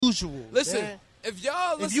usual. Listen. Man. If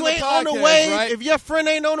y'all listen If you to ain't podcasts, on the wave, right? if your friend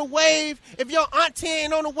ain't on the wave, if your auntie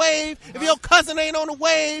ain't on the wave, if your cousin ain't on the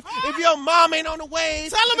wave, if your mom ain't on the wave,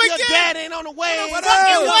 Tell 'em if your again. dad ain't on the wave, What if up?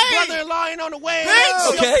 your brother-in-law ain't on the wave, Bitch. if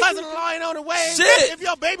Okay. your cousin-in-law ain't on the wave, Shit. if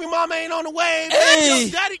your baby mama ain't on the wave, Hey. if your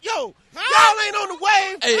daddy, y'all ain't on the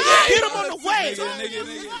wave, Hey, get hey. them on the wave.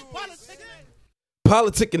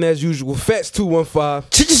 Politicking as usual. Fats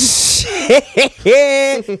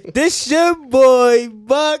 215. This your boy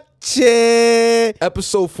Buck Chan.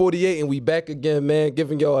 Episode 48, and we back again, man.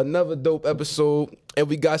 Giving y'all another dope episode, and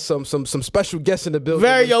we got some special guests in the building.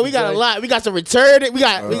 We got a lot. We got some returning. We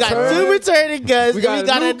got two returning guests. We got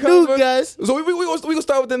a new guest. So we gonna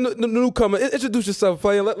start with the newcomer. Introduce yourself,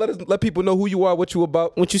 player. Let people know who you are, what you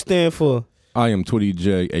about. What you stand for? I am Twitty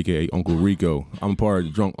J, aka Uncle Rico. I'm part of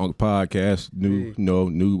the Drunk Uncle Podcast, new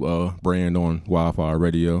brand on Wi-Fi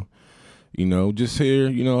Radio. You know, just here.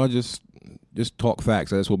 You know, I just talk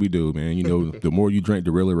facts. That's what we do, man. You know, the more you drink,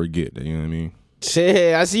 the realer it get. You know what I mean?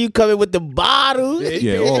 Shit, I see you coming with the bottles.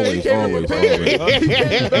 Yeah, always.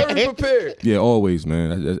 Very prepared. Yeah, always,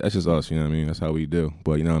 man. That's just us. You know what I mean? That's how we do.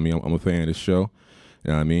 But you know what I mean? I'm a fan of the show.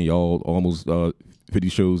 You know what I mean? Y'all almost 50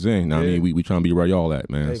 shows in. You know what I mean? We trying to be where y'all at,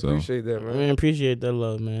 man. Hey, So appreciate that, man. Man, appreciate that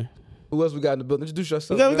love, man. Who else we got in the building? Introduce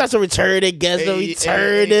yourself. We got some returning guests. Hey,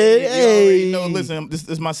 Returning. you Hey, already know, listen, this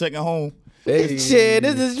is my second home. Hey. shit,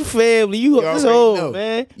 this is your family. You You this already home, know.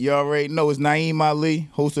 man. You already know it's Naeem Ali,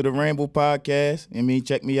 host of the Ramble Podcast. I mean,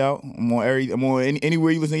 check me out. I'm on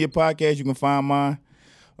anywhere you listen to your podcast, you can find mine.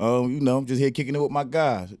 You know, I'm just here kicking it with my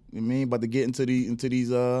guys. I mean, about to get into these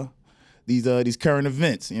current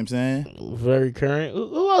events. You know what I'm saying? Very current.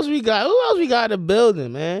 Who else we got? Who else we got in the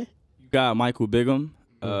building, man? You got Michael Bigham.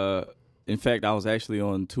 In fact, I was actually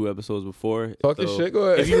on 2 episodes before. Talk your shit.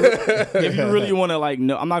 Go ahead. If you really want to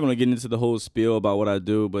know, I'm not going to get into the whole spiel about what I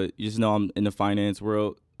do, but you just know I'm in the finance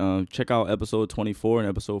world. Check out episode 24 and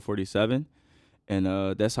episode 47,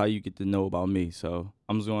 and that's how you get to know about me. So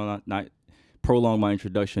I'm just going to not prolong my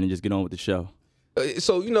introduction and just get on with the show.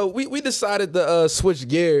 So, you know, we decided to switch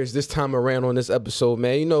gears this time around on this episode,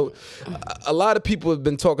 man. You know, a lot of people have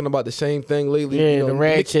been talking about the same thing lately. Yeah, you know, the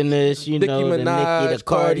ratchetness, Nicki Minaj, the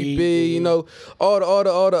Cardi B, you know, all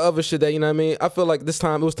the other shit that, you know what I mean? I feel like this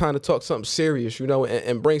time it was time to talk something serious, you know,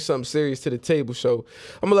 and bring something serious to the table. So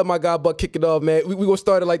I'm going to let my guy Buck kick it off, man. We going to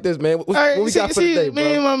start it like this, man. What we got for today, bro?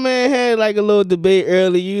 Me and my man had like a little debate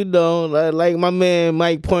early, you know, like my man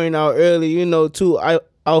Mike pointed out early, you know, two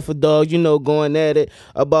alpha dogs, you know, going at it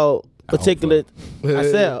about particular. I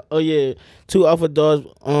said, oh yeah, 2 alpha dogs,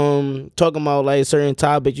 talking about like certain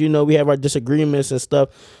topics. You know, we have our disagreements and stuff.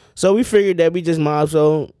 So we figured that we just might as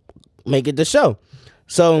well make it the show.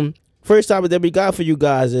 So first topic that we got for you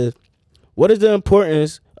guys is, what is the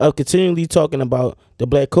importance of continually talking about the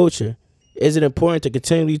black culture? Is it important to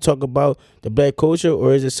continually talk about the black culture,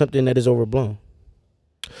 or is it something that is overblown?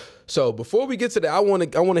 So before we get to that, I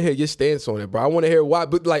want to hear your stance on it, bro. I want to hear why,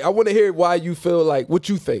 but like I want to hear why you feel like what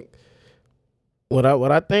you think. What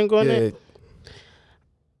I think on it?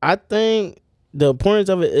 I think the importance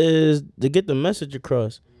of it is to get the message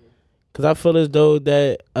across. Cause I feel as though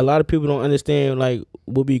that a lot of people don't understand like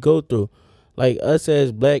what we go through. Like us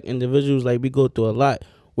as black individuals, like we go through a lot.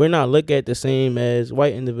 We're not looked at the same as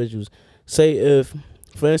white individuals. Say if,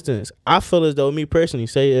 for instance, I feel as though me personally,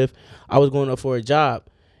 say if I was going up for a job,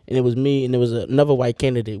 and it was me and there was another white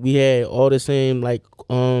candidate. We had all the same like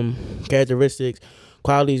characteristics,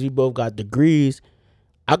 qualities. We both got degrees.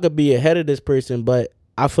 I could be ahead of this person, but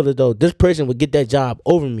I feel as though this person would get that job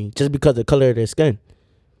over me just because of the color of their skin.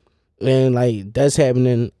 And like that's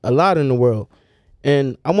happening a lot in the world.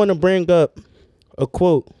 And I want to bring up a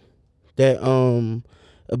quote that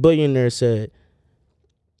a billionaire said.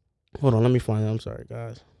 Hold on, let me find it. I'm sorry,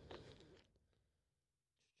 guys.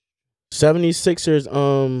 76ers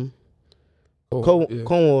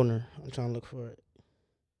co-owner. I'm trying to look for it.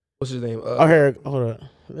 What's his name? Here, hold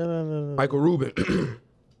on. Michael Rubin.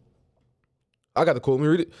 I got the quote. Let me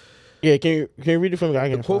read it. Yeah, can you read it from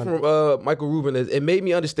me? The quote from Michael Rubin is, "It made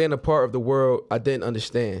me understand a part of the world I didn't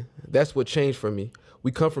understand. That's what changed for me.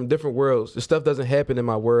 We come from different worlds. The stuff doesn't happen in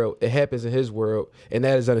my world. It happens in his world, and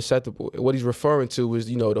that is unacceptable." And what he's referring to is,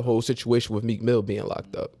 you know, the whole situation with Meek Mill being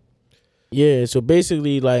locked up. Yeah, so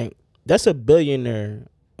basically, like, that's a billionaire,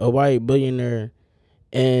 a white billionaire,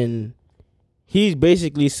 and he's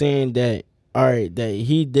basically saying that, all right, that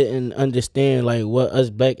he didn't understand, like, what us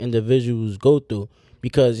black individuals go through.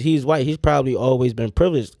 Because he's white, he's probably always been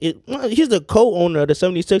privileged. He's the co-owner of the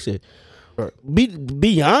 76ers. Right.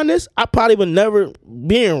 Be honest, I probably would never,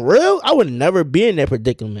 being real, I would never be in that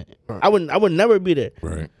predicament. Right. I would never be there.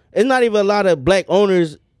 Right. It's not even a lot of black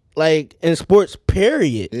owners like in sports,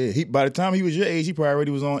 period. Yeah, by the time he was your age, he probably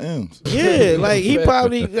already was on M's. Yeah, like he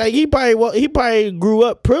probably grew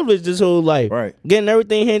up privileged his whole life, Right. Getting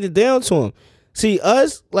everything handed down to him. See,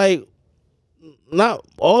 us, like, not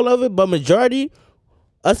all of it, but majority,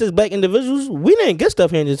 us as black individuals, we didn't get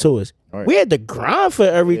stuff handed to us. Right. We had to grind for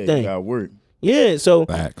Yeah, everything. you gotta work. Yeah, so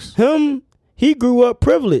Facts. he grew up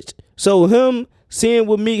privileged. So him seeing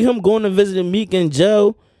with Meek, him going to visit Meek in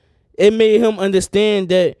jail, it made him understand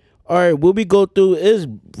that, all right, what we go through is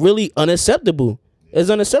really unacceptable. It's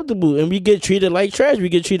unacceptable. And we get treated like trash. We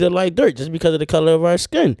get treated like dirt just because of the color of our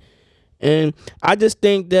skin. And I just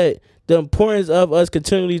think that the importance of us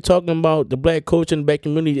continually talking about the black culture and the black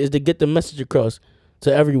community is to get the message across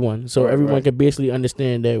to everyone. So everyone can basically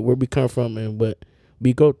understand that where we come from and what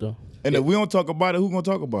we go through. And if we don't talk about it, who gonna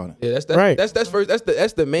talk about it? Yeah, that's Right. That's first.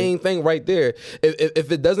 That's the main thing right there.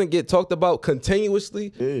 If it doesn't get talked about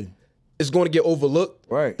continuously, Yeah. it's going to get overlooked.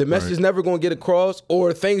 Right. The message is never going to get across,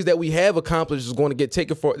 or things that we have accomplished is going to get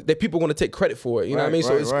taken for, that people are going to take credit for it. You know what I mean?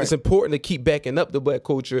 So it's important to keep backing up the black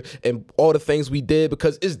culture and all the things we did,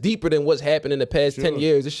 because it's deeper than what's happened in the past 10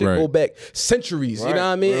 years. This shit go back centuries. You know what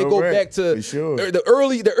I mean? It go back to the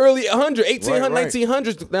early 100, 1800, 1900s. You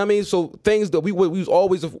know what I mean? So things that we was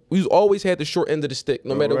always had the short end of the stick,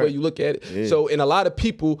 no matter where you look at it. Yeah. So, and a lot of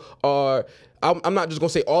people are, I'm not just gonna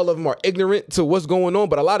say all of them are ignorant to what's going on,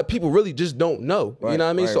 but a lot of people really just don't know. You know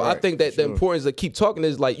what I mean? So I think that the importance of keep talking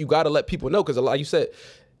is like, you got to let people know, because like you said,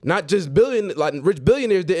 not just rich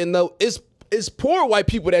billionaires didn't know. It's poor white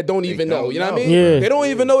people that don't even know. You know what I mean? Yeah. They don't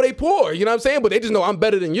even know they poor. You know what I'm saying? But they just know I'm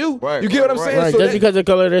better than you. Right, You get what I'm saying? Right, So just that- because of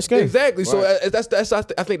the color of their skin. Exactly. So I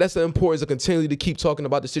think that's the importance of continually to keep talking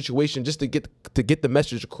about the situation, just to get the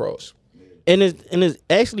message across. And it's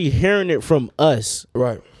actually hearing it from us.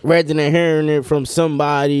 Right. Rather than hearing it from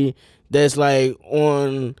somebody that's like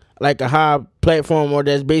on like a high platform, or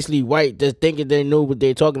that's basically white, that's thinking they know what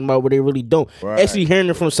they're talking about, but they really don't. Right. Actually hearing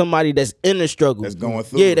it from somebody that's in the struggle. That's going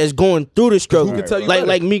through Yeah, it. that's going through the struggle. can tell you like better?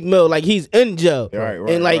 like Meek Mill, like he's in jail. Right,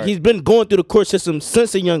 and like he's been going through the court system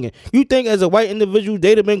since a youngin'. You think as a white individual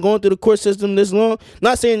they'd have been going through the court system this long?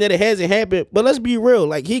 Not saying that it hasn't happened, but let's be real.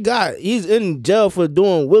 Like he's in jail for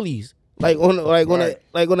doing willies. Like on the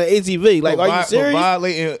ATV. Like, are you For serious?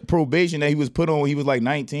 violating probation that he was put on when he was like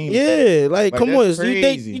 19. Yeah, like come on. that's So you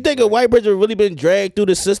crazy. think a white person really been dragged through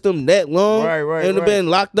the system that long? Right, And been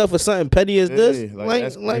locked up for something petty as this? like,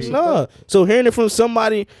 that's crazy. nah. So hearing it from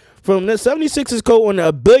somebody from the 76ers coat on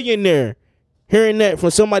a billionaire, hearing that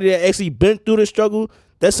from somebody that actually been through the struggle,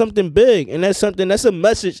 that's something big. And that's a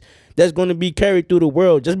message that's gonna be carried through the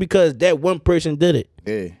world just because that one person did it.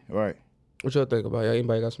 Yeah, right. What y'all think about it?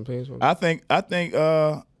 Anybody got some opinions? I think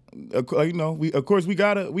you know, we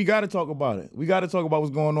gotta talk about it. We gotta talk about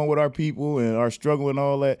what's going on with our people and our struggle and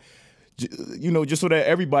all that. You know, just so that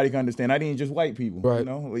everybody can understand. I didn't just white people, Right. You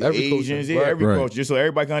know, like Every Asians, culture. Right. every Right. culture, just so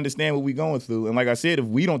everybody can understand what we going through. And like I said, if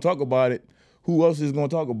we don't talk about it, who else is going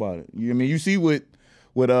to talk about it? I mean, you see what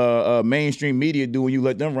mainstream media do when you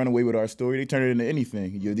let them run away with our story. They turn it into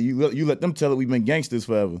anything. You let them tell it we've been gangsters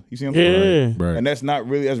forever. You see what I'm saying? Yeah. Right. And that's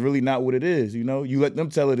really not what it is. You know, you let them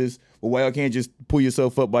tell it is, well, why y'all can't just pull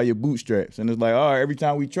yourself up by your bootstraps? And it's like, all right, every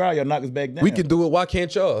time we try, y'all knock us back down. We can do it. Why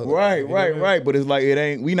can't y'all? Right. But it's like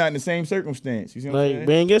we not in the same circumstance. You see what I'm Like saying?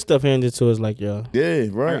 we ain't get stuff handed to us like y'all. Yeah,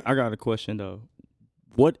 right. I got a question though.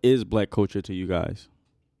 What is black culture to you guys?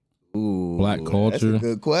 Ooh, Black That's culture. a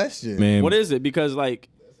good question. Man, What is it? Because like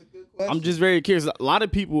I'm just very curious. A lot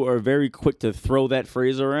of people are very quick to throw that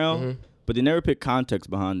phrase around, but they never pick context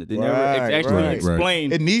behind it. They never actually right.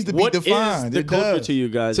 explain. It needs to be what defined. is the It culture does. to you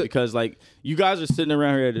guys? Because like you guys are sitting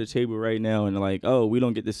around here at the table right now, and like, oh, we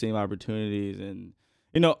don't get the same opportunities, and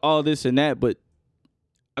you know all this and that. But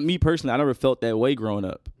me personally, I never felt that way growing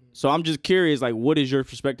up. So I'm just curious, like, what is your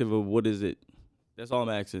perspective of what is it? That's all I'm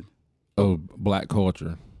asking. Black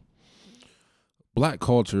culture. Black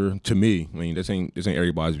culture to me, I mean, this ain't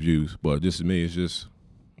everybody's views, but this to me is just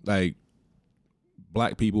like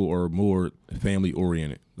black people are more family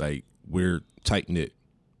oriented. Like we're tight knit.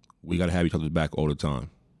 We gotta have each other's back all the time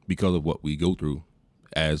because of what we go through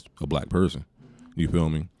as a black person. You feel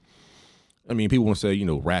me? I mean, people want to say, you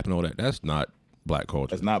know, rap and all that. That's not black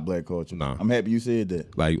culture. That's not black culture. Nah. I'm happy you said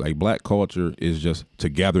that. Like black culture is just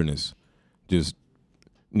togetherness. Just,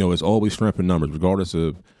 you know, it's always strength in numbers, regardless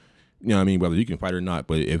of, you know what I mean, whether you can fight or not.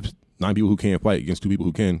 But if 9 people who can't fight against 2 people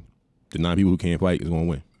who can, the 9 people who can't fight is going to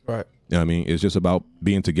win. Right. You know what I mean? It's just about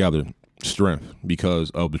being together, strength, because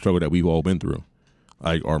of the struggle that we've all been through.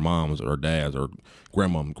 Like our moms, our dads, our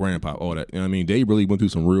grandma, grandpa, all that. You know what I mean? They really went through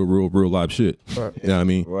some real life shit. Right. You know what I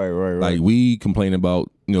mean? Right. Like we complain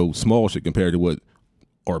about, you know, small shit compared to what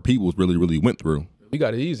our peoples really went through. We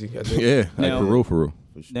got it easy. I think. Yeah, like Now- for real.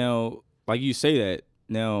 Now, like you say that,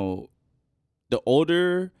 now the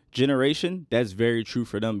older generation, that's very true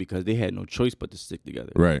for them because they had no choice but to stick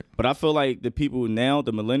together. Right. But I feel like the people now,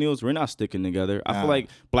 the millennials, we're not sticking together. I feel like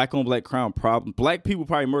black on black crime problem. Black people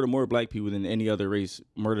probably murder more black people than any other race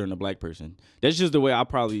murdering a black person. That's just the way I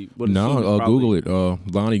probably would assume. No, probably. Google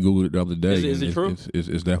it. Lonnie Googled it the other day. Is it and true?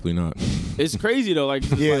 It's definitely not. It's crazy though. Like,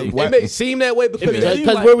 Yeah, like why- It may seem that way because It may-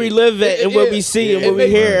 Because where we live at and what we see and what we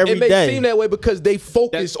hear every it may day. seem that way because they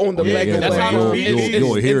focus on the Yeah, black yeah, and that's black. how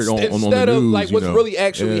you'll hear it on the Instead of news, like you what's know. really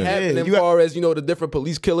actually Yeah. happening, Yeah, as you got- far as the different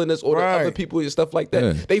police killing us or the Right. other people and stuff like that.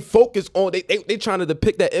 Yeah. They focus on they trying to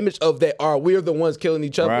depict that image of that we're the ones killing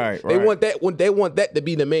each other. Right, They right. want that to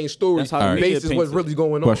be the main story. That's how the media basis paints what's it. really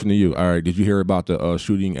going on. Question to you. All right, did you hear about the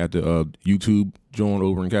shooting at the YouTube joint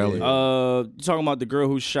over in Cali? you talking about the girl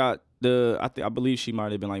who shot I believe she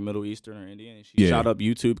might have been like Middle Eastern or Indian. And she Yeah. shot up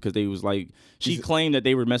YouTube because they was like she claimed that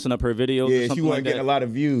they were messing up her videos. or Yeah, she something wasn't like getting that. a lot of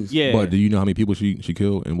views. Yeah, But do you know how many people she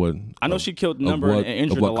killed and what? I know she killed a of number what, and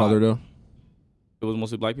injured of what a lot. color though? It was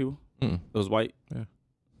mostly black people. Mm. It was white. Yeah.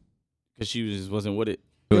 Because she wasn't with it.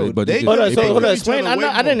 Yo, But they- they- Hold on, They so hold really on. Explain. trying to I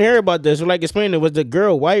wait didn't for- hear about this. So, like, explain it. Was the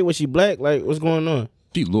girl white? Was she black? Like, what's going on?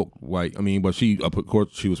 she looked white. I mean, but she of course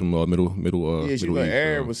she was from middle. Yeah, she Middle was East,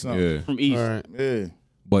 Arab so, or something. Yeah, From East. All right. Yeah.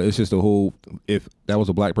 but it's just the whole. If that was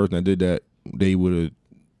a black person that did that, they would have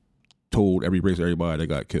told every race, everybody that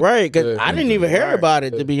got killed. Right, because Yeah. I didn't even hear Right. about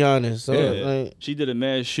it, to be honest. So, Yeah. like, She did a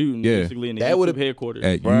mass shooting Yeah. basically in the That YouTube would've- headquarters.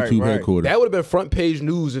 At Right, YouTube right. headquarters. That would have been front page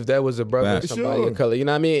news if that was a brother or Facts. somebody Sure. of color. You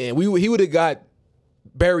know what I mean? And he would have got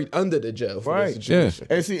buried under the jail for Right. that situation.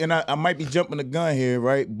 And see, and I might be jumping the gun here,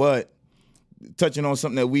 right? But touching on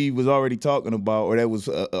something that we was already talking about, or that was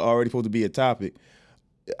already supposed to be a topic,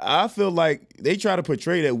 I feel like they try to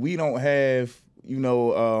portray that we don't have,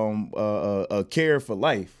 a care for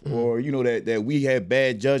life, or that we have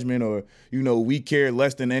bad judgment, or we care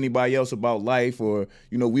less than anybody else about life, or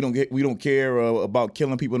we don't care about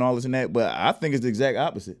killing people and all this and that. But I think it's the exact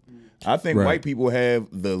opposite. I think Right. white people have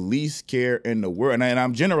the least care in the world. And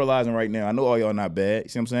I'm generalizing right now. I know all y'all not bad. You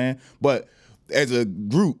see what I'm saying? But as a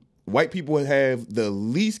group, white people have the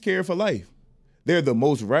least care for life. They're the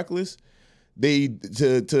most reckless. They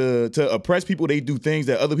to oppress people, they do things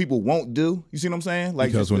that other people won't do. You see what I'm saying?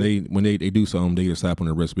 Like because when they do something, they get a slap on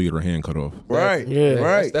the wrist, we get their hand cut off. right, Yeah.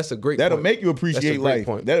 right. That's a great That'll point. make you appreciate That's a great life.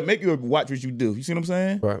 point. That'll make you watch what you do. You see what I'm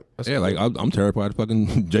saying? Right. That's Yeah, like I'm terrified to fucking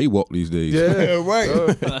jaywalk these days. Yeah, right.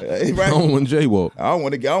 I right. don't want to jaywalk. I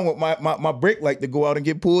don't want my brake light to go out and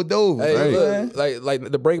get pulled over. Hey, Right. look,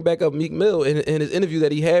 like to bring back up Meek Mill in his interview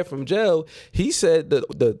that he had from jail, he said that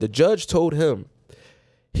the judge told him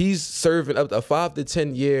he's serving up to a 5 to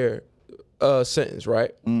 10 year sentence,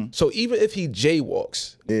 right? So even if he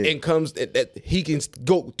jaywalks Yeah. and comes, that he can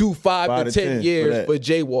go through 5 to 10 for years that. for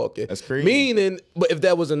jaywalking. That's crazy. Meaning, but if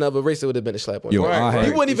that was another race, it would have been a slap on Yo, the wrist. I had-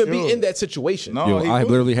 He wouldn't for even sure. be in that situation. No. Yo, he I have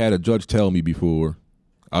would. literally had a judge tell me before,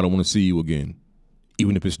 I don't want to see you again,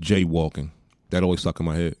 even if it's jaywalking. That always stuck in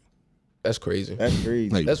my head. That's crazy. That's crazy.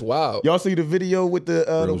 Like, That's wild. Y'all see the video with the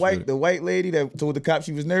Real shit. white lady that told the cop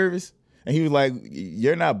she was nervous, and he was like,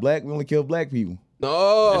 "You're not black. We only kill black people."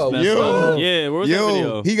 No, Messed Yo. up. Yeah, where was that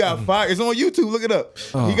video? He got fired. It's on YouTube. Look it up.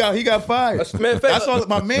 He got fired. Man, I saw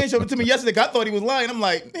my man showed it to me yesterday. I thought he was lying. I'm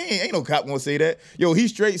like, man, ain't no cop gonna say that. Yo, he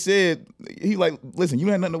straight said, he like, listen,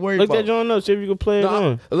 you ain't nothing to worry look about. that John up. See if you can play it No,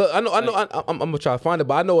 on. look, I'm gonna try to find it,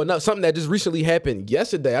 but I know enough something that just recently happened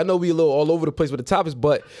yesterday. I know we a little all over the place with the topics,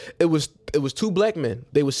 but it was two black men.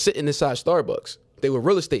 They were sitting inside Starbucks. They were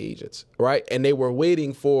real estate agents, right? And they were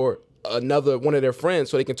waiting for one of their friends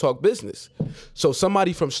so they can talk business. So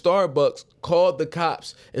somebody from Starbucks called the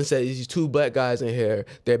cops and said, these two black guys in here,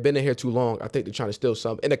 they've been in here too long. I think they're trying to steal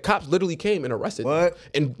something. And the cops literally came and arrested them. What?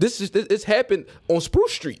 And this happened on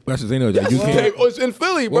Spruce Street. that's the thing though. Yes, You can't. it's in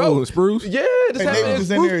Philly, bro. Whoa, Spruce? Yeah, this And they happened was in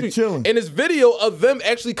just in Spruce there Street. chilling. And it's video of them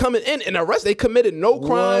actually coming in and arrest. They committed no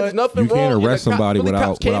crimes, What? nothing You can't wrong. arrest And the somebody Philly without-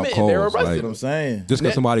 cops came without in and they were cause, arrested like- That's what I'm saying. Just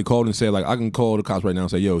because somebody called and said, like, I can call the cops right now and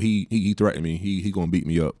say, yo, he threatened me. He gonna beat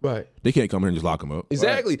me up. Right. They can't come in and just lock him up.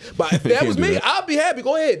 Exactly. But if They that can't was do me, that. I'd be happy.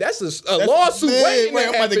 Go ahead. That's a lawsuit yeah, waiting right, to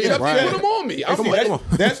I'm about to happen. get Put right. them on me. And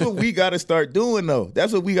see, that's what we got to start doing, though.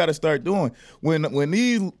 That's what we got to start doing. When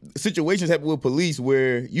these situations happen with police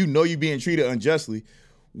where you being treated unjustly,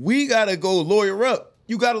 we got to go lawyer up.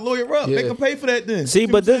 you got to lawyer up. Yeah. They can pay for that then. See,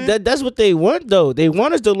 but that's what they want though. They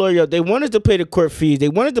want us to lawyer up. They want us to pay the court fees. They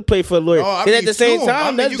want us to pay for a lawyer. Oh, I And mean, at the same sue 'em. I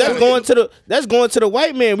time, mean, you that's gotta- going to the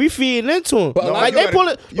white man. We feeding into him. But Like you they gotta- pull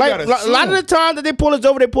it. you Like gotta a lot sue of the time that they pull us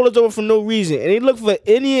over for no reason, and they look for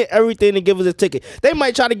any and everything to give us a ticket. They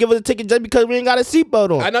might try to give us a ticket just because we ain't got a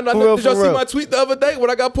seatbelt on. I know. For real, Did y'all for see real. my tweet the other day when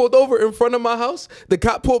I got pulled over in front of my house? The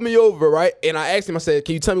cop pulled me over, right? And I asked him, I said,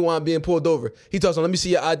 "Can you tell me why I'm being pulled over?" He told me, "Let me see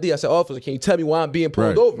your ID." I said, "Officer, can you tell me why I'm being pulled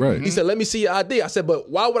Right, over?" right. He said, "Let me see your ID." I said, "But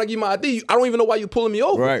why would I give you my ID? I don't even know why you pulling me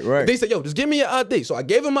over." Right. They said, "Yo, just give me your ID." So I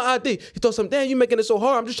gave him my ID. He told him, "Damn, you making it so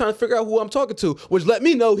hard. I'm just trying to figure out who I'm talking to," which let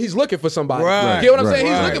me know he's looking for somebody. Right, You get what I'm right, saying?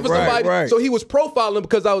 He's right, looking for right, somebody. right. So he was profiling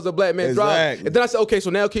because I was a black man driving. Exactly. And then I said, "Okay, so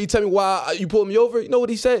now can you tell me why you pulled me over?" You know what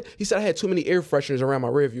he said? He said I had too many air fresheners around my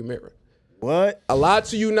rearview mirror. What? I lied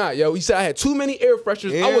to you not, yo. He said I had too many air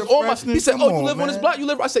fresheners. I Air was on my. fresheners? He said, Come "Oh, you on, live on this man. block? You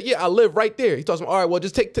live?" I said, "Yeah, I live right there." He told me, "All right, well,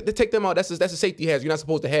 just take them out. That's a safety hazard. You're not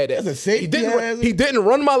supposed to have that." That's a safety he didn't hazard? He didn't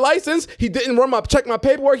run my license. He didn't check my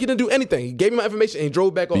paperwork. He didn't do anything. He gave me my information and he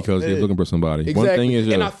drove back off. Because they're looking for somebody. Exactly. One thing is,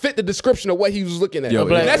 and I fit the description of what he was looking at. Yo,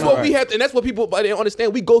 and that's what right. we have to, and that's what people they don't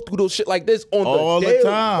understand. We go through those shit like this on All the daily,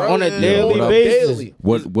 time. bro. On a Yeah. daily What up? basis. Daily.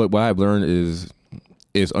 what I've learned is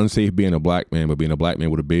it's unsafe being a black man, but being a black man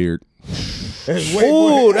with a beard.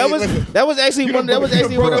 Ooh, that was actually one. That was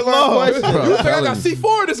actually one of broke a law. my questions. Bro, You I'm think I telling got you.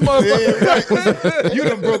 C4 in this motherfucker? You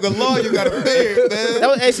done broke a law. You got a beard, man. That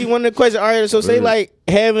was actually one of the questions. All right, so say like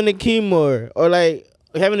having a chemo or like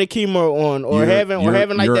having a chemo on or having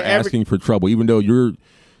like you're the average. asking for trouble, even though you're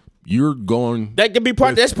going. That could be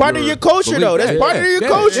part. with That's part of your culture, belief. though. That's Yeah, part yeah, of your yeah,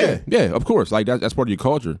 culture. Yeah, of course. Like that's part of your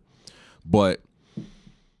culture. But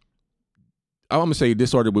I'm gonna say this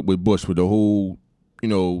started with Bush with the whole,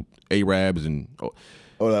 Arabs and. Oh,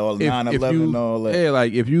 like all 9/11 and all that. Yeah,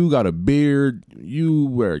 like if you got a beard, you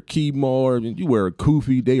wear a keyboard, you wear a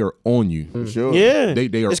kufi, they are on you. For sure. Yeah,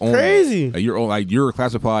 They are it's on crazy. You. Like you're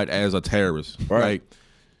classified as a terrorist. Right. Like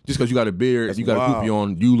just because you got a beard, That's you got wild. a kufi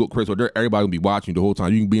on, you look crazy. So everybody gonna be watching you the whole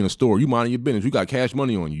time. You can be in a store, you minding your business. You got cash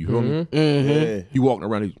money on you. You feel me? Yeah. You walking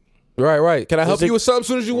around. Right. Can I help you with something as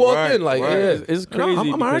soon as you walk Right, in? Like, right. yeah. It's crazy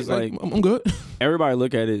I'm all right. because like I'm good. everybody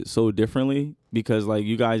look at it so differently because like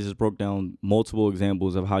you guys just broke down multiple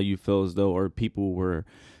examples of how you feel as though or people were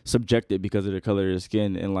subjected because of the color of their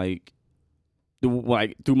skin and like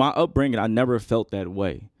through my upbringing I never felt that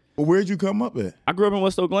way. Well, where'd you come up at? I grew up in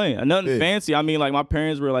West Oak Lane. Nothing Yeah. fancy. I mean, like my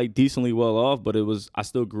parents were like decently well off, but I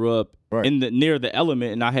still grew up Right. near the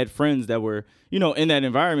element, and I had friends that were, in that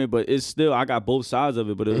environment. But it's still, I got both sides of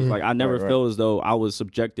it. But it was like I never Right. felt as though I was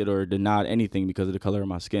subjected or denied anything because of the color of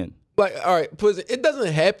my skin. Like, all right, Pussy, it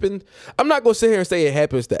doesn't happen. I'm not gonna sit here and say it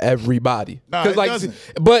happens to everybody. Nah, 'Cause, it like, doesn't.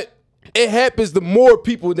 but it happens to more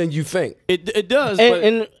people than you think. It does. but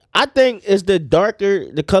And I think it's the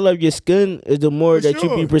darker the color of your skin is the more For that you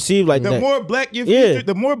sure. be perceived like The that. more black your Yeah. features,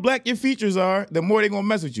 the more black your features are, the more they gonna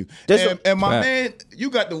mess with you. That's And my Fact. man, you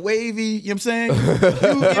got the wavy, you know what I'm saying?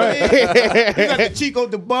 You got the Chico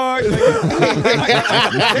DeBarge.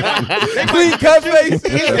 Clean cut face.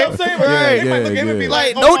 You know what I'm saying? Yeah, They might look at him and be yeah.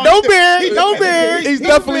 like, no, oh, no he's the- beard, he's no the- beard. He's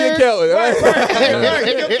definitely a Kelly. Right, right, right.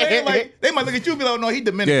 You know what I'm saying? Like, they might look at you and be like, oh, no, he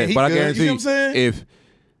Dominican. Yeah, he but I good. guarantee You know what I'm saying? if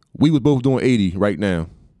we was both doing 80 right now,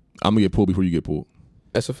 I'm gonna get pulled before you get pulled.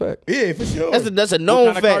 That's a fact. Yeah, for sure. That's a what known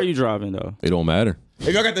kind of car fact. you driving though? It don't matter.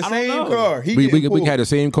 If y'all got the same know. car. He We getting we pulled. had the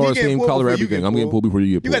same He car, getting same pulled color, before you everything. get I'm getting pulled before you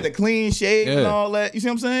get You pulled. got the clean shave and Yeah. all that. You see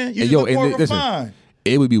what I'm saying? You And just yo, look more listen, refined.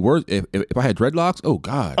 it would be worse if I had dreadlocks. Oh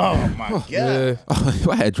God. Oh, my God. Yeah. If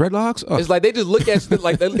I had dreadlocks. Oh. It's like they just look at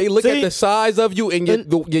they look at the size of you and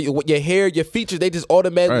your hair, your features. They just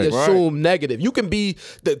automatically Right. assume negative. You can be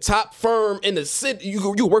the top firm in the city.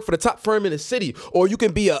 You work for the top firm in the city, or you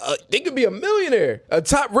can be they could be a millionaire, a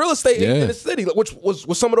top real estate agent in the city, which was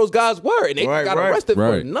what some of those guys were, and they Right, got right. arrested for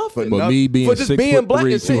Right. nothing. But me being for just 6'3", being black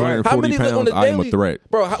and shit. 240 How many on the pounds, I am a daily, threat.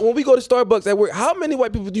 bro? When we go to Starbucks at work, how many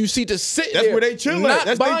white people do you see just sitting That's there? where they chill not at. That's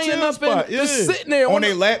their buying chill nothing, spot. Yeah. just sitting there on the-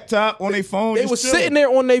 their laptop, on their phone. They just was chilling. sitting there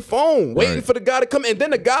on their phone waiting Right. for the guy to come, and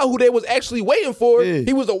then the guy who they was actually waiting for, Yeah.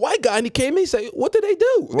 he was a white guy, and he came in and said, "What did they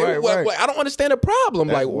do? Right, right. I don't understand the problem.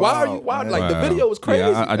 That's like, why are you? wild, Why? man. Like the Wow. video was crazy.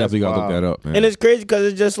 Yeah, I definitely gotta look wild. that up, man. And it's crazy because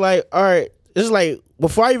it's just like, all right, it's like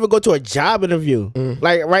before I even go to a job interview,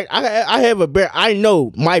 like, right, I have a beard. I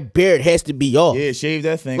know my beard has to be off. Yeah, shave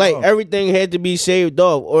that thing Like off. everything had to be shaved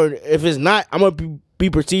off, or if it's not, I'm gonna be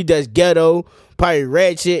perceived as ghetto, probably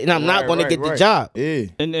red shit, and I'm not Right, gonna right, get the right. job. Yeah.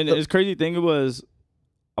 And it's crazy thing was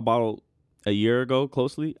about a year ago,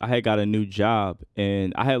 closely, I had got a new job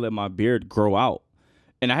and I had let my beard grow out.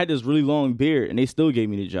 And I had this really long beard and they still gave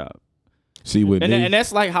me the job. See what and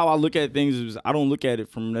that's like how I look at things. Is I don't look at it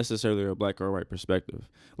from necessarily a black or a white perspective.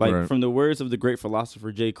 Like Right. from the words of the great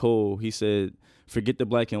philosopher J. Cole, he said, "Forget the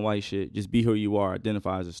black and white shit. Just be who you are.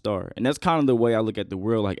 Identify as a star." And that's kind of the way I look at the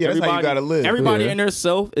world. Like Yeah, that's how you gotta live. Everybody Yeah. in their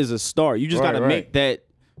self is a star. You just Right, gotta right. make that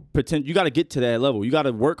pretend. You gotta get to that level. You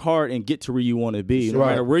gotta work hard and get to where you want to be. No Right.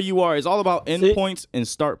 matter where you are, it's all about end See? points and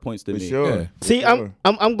start points to For me. sure. Yeah. For See, sure.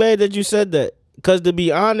 I'm glad that you said that. Cause to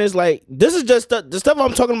be honest, like this is just the stuff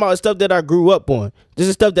I'm talking about is stuff that I grew up on. This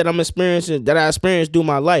is stuff that I'm experiencing, that I experienced through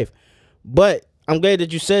my life. But I'm glad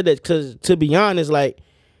that you said that, cause to be honest, like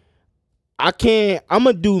I'm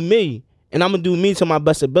gonna do me, and I'm gonna do me to my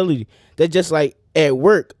best ability. That's just like at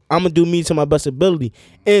work, I'm gonna do me to my best ability.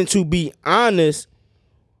 And to be honest,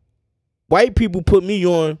 white people put me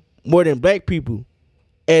on more than black people,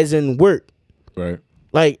 as in work. Right.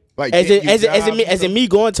 Like as getting you in jobs me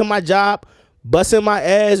going to my job, busting my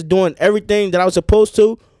ass, doing everything that I was supposed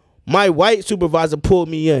to. My white supervisor pulled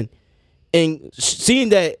me in, and seeing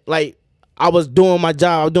that like I was doing my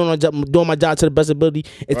job, I was doing my job to the best ability.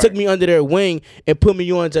 It took me under their wing and put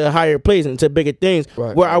me on to a higher place and to bigger things.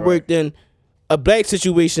 Right, where I worked in a black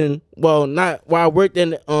situation. Well, not where I worked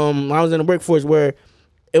in. I was in the workforce where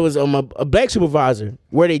it was a black supervisor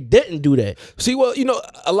where they didn't do that. See, well, you know,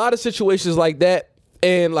 a lot of situations like that,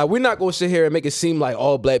 and like we're not gonna sit here and make it seem like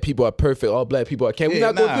all black people are perfect, all black people are can't. We're Yeah,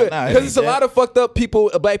 not gonna do it nah, it because it's a ain't lot that. of fucked up people,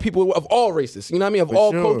 black people of all races. You know what I mean? Of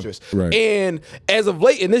all sure. cultures. Right. And as of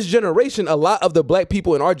late in this generation, a lot of the black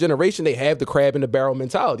people in our generation they have the crab in the barrel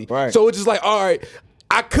mentality. Right. So it's just like, all right,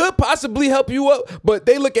 I could possibly help you up, but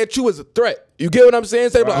they look at you as a threat. You get what I'm saying?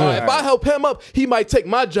 Say, like, all right, if I help him up, he might take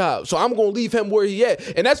my job. So I'm gonna leave him where he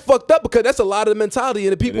at, and that's fucked up because that's a lot of the mentality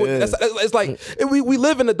and the people. It is. It's like we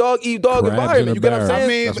live in a dog eat dog Crabs in environment. a You get what I'm barrel. saying? I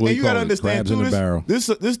mean, That's what and we you gotta call it, understand crabs in too. a barrel.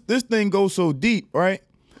 This thing goes so deep, right?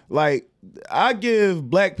 Like I give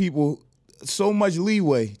black people so much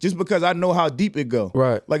leeway just because I know how deep it go.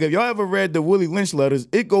 Right. Like if y'all ever read the Willie Lynch letters,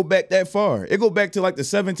 it go back that far. It go back to like the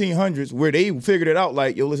 1700s where they figured it out.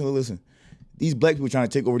 Like, yo, listen. These black people trying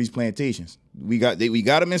to take over these plantations. We got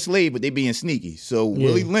them enslaved, but they being sneaky. So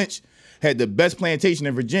Willie Lynch had the best plantation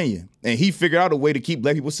in Virginia, and he figured out a way to keep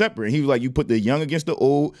black people separate. And he was like, you put the young against the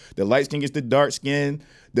old, the light skin against the dark skin,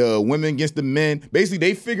 the women against the men. Basically,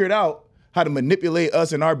 they figured out how to manipulate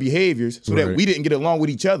us and our behaviors so that Right. we didn't get along with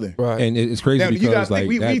each other. Right. And it's crazy Now, because you got to like think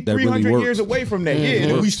we that really 300 works. years away from that. Yeah,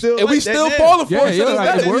 and we still and we like that still now. falling for Yeah, it. yeah, To this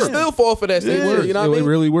like, day. it We works. still fall for that shit. It works. You know what I mean? It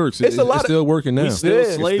really works. It's a lot It's of- still working now. We still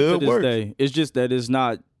Yeah. slave Still to this works. day. It's just that it's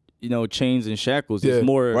not, chains and shackles. Yeah. It's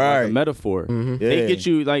more like Right. a metaphor. Yeah. They get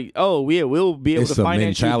you like, oh yeah, we'll be able It's to a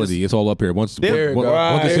finance mentality. you. It's all up here. Once There you go.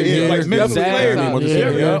 once it's Right. in Yeah, here, like it's mental definitely- slavery. definitely once it's Yeah.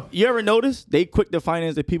 in here. You ever notice they quick to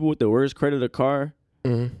finance the people with the worst credit a car?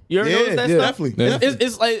 You ever notice that yeah, stuff? definitely. Yeah.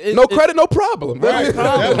 It's like No credit, no problem. Right.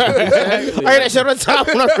 Exactly. I heard that shit on top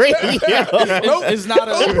on the radio. It's not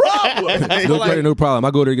a No problem. No credit, no problem. I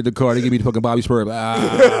go there to get the car. They give me the fucking Bobby Spur.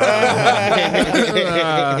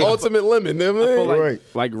 Ultimate limit. You know what I mean? Right.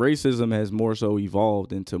 like racism has more so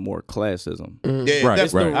evolved into more classism. Yeah, Right,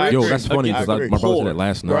 that's right. I Yo, agree. that's funny I because agree. my brother said Poor. that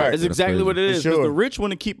last night. Right. That's That's exactly crazy. what it is. For Because sure. the rich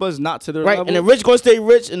want to keep us not to their Right, level. and the rich gonna stay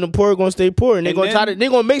rich, and the poor gonna stay poor, and they And gonna then- they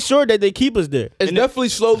gonna make sure that they keep us there. It's definitely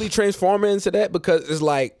slowly transforming into that because it's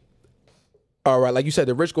like, all right, like you said,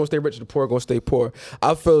 the rich gonna stay rich, the poor gonna stay poor.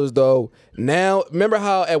 I feel as though now, remember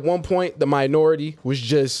how at one point the minority was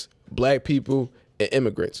just black people and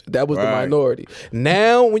immigrants. That was the Right. minority.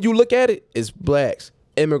 Now, when you look at it, it's blacks,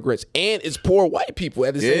 immigrants, and it's poor white people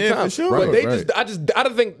at the same Yeah, time. for sure. But they Right. I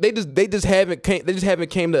don't think they just haven't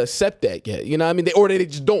came to accept that yet. You know what I mean? Or they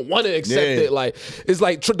just don't want to accept Yeah. it. Like it's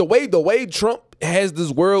like the way Trump has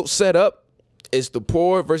this world set up. It's the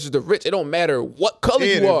poor versus the rich. It don't matter what color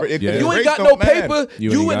Yeah, you are. it- If yeah. you ain't race got don't no matter. paper,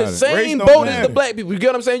 You you ain't in got the it. same Race don't boat as the matter. black people. You get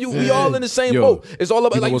what I'm saying? We all in the same Yo, boat. It's all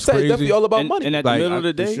about, you know like you what's said, it's crazy? definitely all about and, money. and at Like, the middle of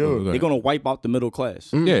the day, sure. they're gonna wipe out the middle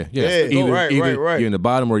class. Yeah, yeah. That's the goal. Right. You're in the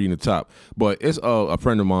bottom or you're in the top. But it's a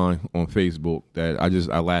friend of mine on Facebook that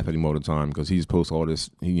I laugh at him all the time because he's posts all this.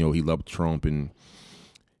 He loved Trump and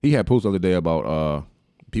he had posted the other day about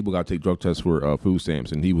people got to take drug tests for food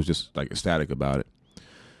stamps and he was just like ecstatic about it.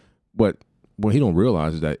 But what he don't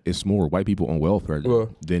realize is that it's more white people on welfare than sure.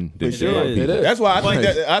 black It people. is. That's why I think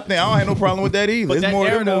I don't have no problem with that either. But It's that more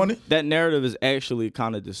of them on it. narrative is actually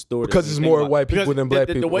kind of distorted Because when it's you think more about it. white people Because than black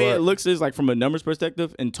the people, way right. it looks is like from a numbers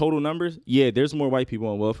perspective and total numbers. Yeah, there's more white people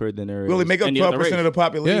on welfare than there is. Really make up any other 12% of race. the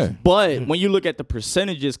population. But when you look at the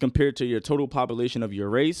percentages compared to your total population of your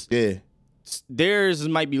race, Yeah. theirs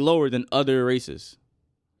might be lower than other races.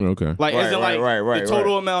 Okay. Like, as in, like, right, the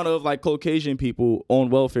total amount of like Caucasian people on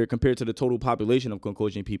welfare compared to the total population of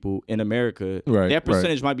Caucasian people in America, that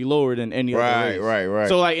percentage might be lower than any other race. Right.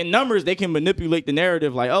 So, like, in numbers, they can manipulate the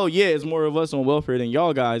narrative, like, oh yeah, it's more of us on welfare than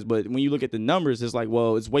y'all guys. But when you look at the numbers, it's like,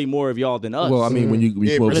 well, it's way more of y'all than us. Well, I mean, when you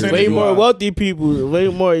there's way more wealthy people, way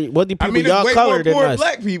more wealthy people y'all color than us.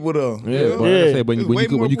 Black people though. Yeah, but like I said,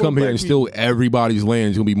 when you come here and steal everybody's land,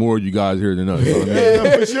 it's gonna be more of you guys here than us.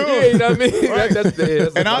 Yeah, for sure. Yeah, you know what I mean?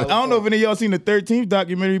 That's and I don't know if any of y'all seen the 13th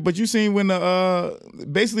documentary, but you seen when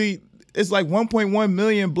basically it's like 1.1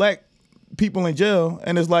 million black people in jail,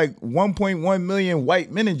 and it's like 1.1 million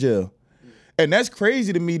white men in jail, and that's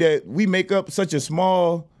crazy to me that we make up such a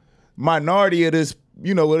small minority of this.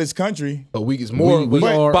 Of this country. But we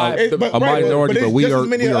are a minority, but we are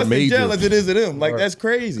major. In jail as it is of them. Like that's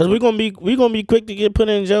crazy. Because we gonna be quick to get put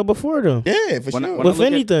in jail before them. Yeah, for sure. With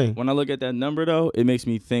anything. When I look at that number though, it makes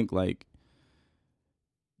me think like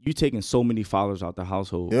you taking so many fathers out the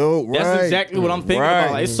household. That's exactly what I'm thinking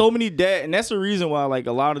about. Like, it's so many dads, and that's the reason why like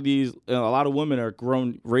a lot of women are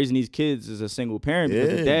raising these kids as a single parent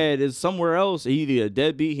because the dad is somewhere else. He either a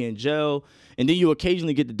deadbeat, he in jail. And then you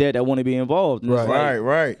occasionally get the dad that want to be involved.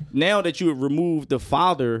 Right. Now that you have removed the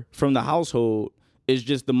father from the household, it's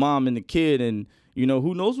just the mom and the kid, and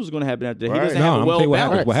who knows what's going to happen after that. He doesn't have a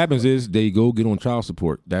well-balanced. What happens is they go get on child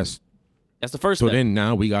support. That's the first step. So then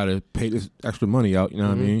now we got to pay this extra money out. You know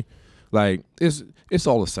what I mean? Like it's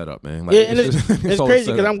all a setup, man. Like, yeah, and it's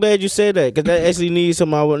crazy because I'm glad you said that because that actually leads to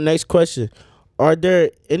my next question. Are there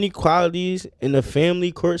inequalities in the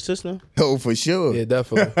family court system? Oh, for sure. Yeah,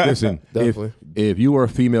 definitely. Listen, definitely. If you are a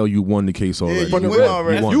female, you won the case already.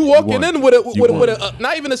 You walking in with a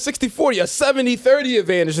not even a 60-40, a 70-30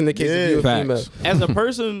 advantage in the case of you a female. As a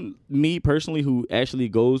person, me personally, who actually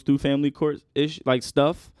goes through family court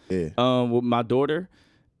stuff, with my daughter,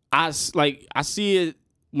 I see it.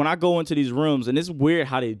 When I go into these rooms, and it's weird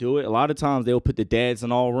how they do it. A lot of times they'll put the dads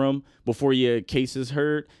in all room before your case is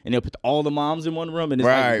heard, and they'll put all the moms in one room, and it's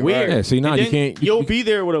like weird. Yeah, see, now you can't. You'll be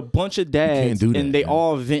there with a bunch of dads, and they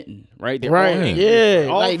all venting, right? They're right.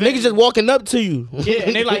 All like niggas just walking up to you. Yeah,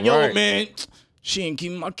 and they like, yo, man, she ain't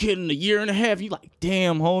keeping my kid in a year and a half. You like,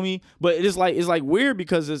 damn, homie. But it's like weird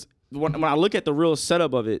because when I look at the real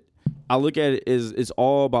setup of it, I look at it as it's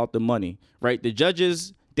all about the money, right? The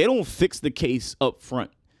judges, they don't fix the case up front.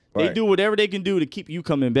 They do whatever they can do to keep you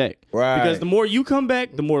coming back. Right. Because the more you come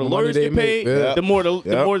back, the more the lawyers get paid, the more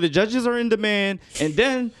the judges are in demand. And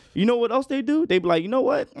then, you know what else they do? They be like, you know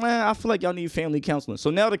what? Man, I feel like y'all need family counseling. So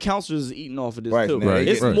now the counselors is eating off of this too. Right.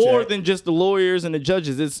 It's more than just the lawyers and the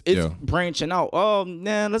judges. It's branching out. Oh,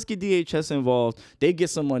 man, let's get DHS involved. They get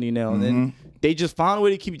some money now. And then they just find a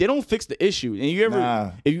way to keep you. They don't fix the issue. And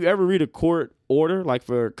if you ever read a court order, like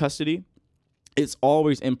for custody, it's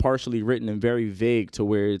always impartially written and very vague to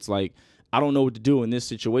where it's like, I don't know what to do in this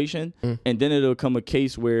situation. And then it'll come a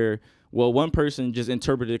case where, well, one person just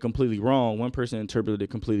interpreted it completely wrong. One person interpreted it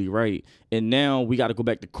completely right. And now we got to go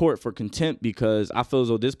back to court for contempt because I feel as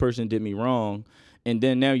though this person did me wrong. And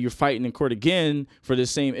then now you're fighting in court again for the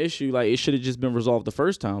same issue. Like, it should have just been resolved the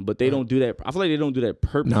first time. But they don't do that. I feel like they don't do that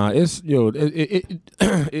purposely. Nah, it's, it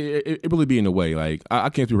really be in the way. Like, I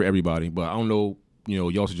can't speak for everybody, but I don't know,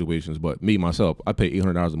 y'all situations, but me, myself, I pay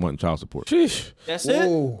 $800 a month in child support. Sheesh. That's it?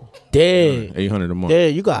 Damn. $800 a month.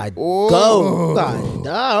 Damn, you gotta go. You gotta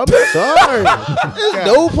die. I'm sorry. There's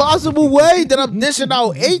no possible way that I'm dishing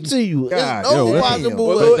out 8 to you. There's no possible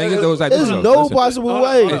way. There's no possible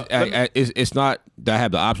way. It's not that I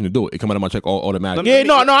have the option to do it. It come out of my check automatically. Yeah,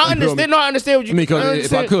 no, I understand. No, I understand what you mean. Because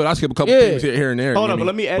if I could, I'd skip a couple things here and there. Hold on, but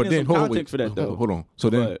let me add in some context for that, though. Hold on.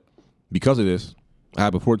 So then, because of this, I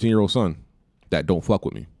have a 14-year-old son that don't fuck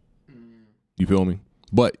with me. You feel me?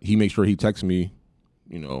 But he makes sure he texts me,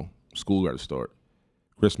 school got to start.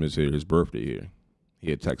 Christmas here, his birthday here.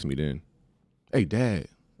 He had texted me then. Hey, Dad,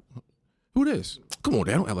 who this? Come on,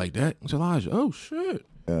 Dad, don't act like that. It's Elijah. Oh, shit.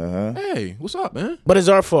 Hey, what's up, man? But it's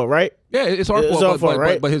our fault, right? Yeah, it's our fault.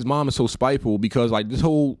 Right? But his mom is so spiteful because, like, this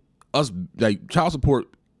whole, child support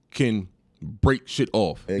can break shit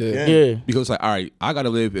off. Yeah. Because, like, all right, I got to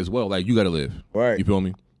live as well. Like, you got to live. Right. You feel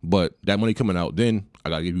me? But that money coming out, then I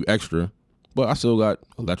got to give you extra. But I still got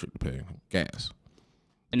electric to pay, gas.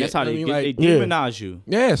 And that's how they demonize you.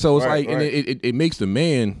 Yeah, so it's and it makes the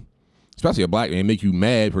man, especially a black man, make you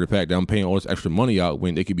mad for the fact that I'm paying all this extra money out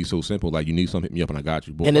when it could be so simple. Like, you need something, hit me up and I got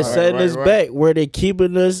you. Boy. And it's setting us back where they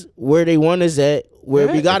keeping us, where they want us at, where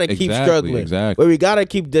we got to keep struggling. Where we got to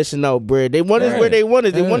keep dishing out bread. They want us where they want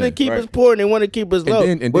us. They want to keep us poor and they want to keep us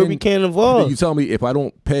low where we can't evolve. You tell me if I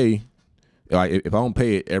don't pay, Like if I don't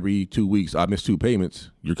pay it every 2 weeks, I miss 2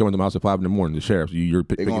 payments. You're coming to my house at 5 in the sheriff. You're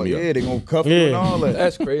picking me up. Yeah, they gonna cuff you and all that.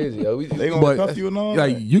 That's crazy. Yo. They gonna cuff you and all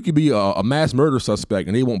Like that. you could be a mass murder suspect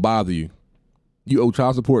and they won't bother you. You owe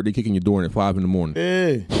child support, they kicking your door in at 5 in.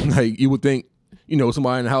 Yeah. Like you would think,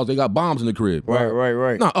 somebody in the house, they got bombs in the crib.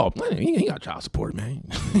 Right. No, man, he ain't got child support, man.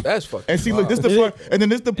 That's fucking. And see, look, this the part, and then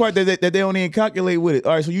this the part that they don't even calculate with it.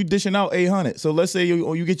 All right, so you dishing out 800. So let's say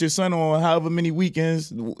you get your son on however many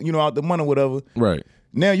weekends, out the month or whatever. Right.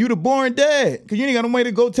 Now you the boring dad because you ain't got no money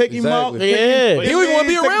to go take him out. Exactly. Yeah. He don't even want to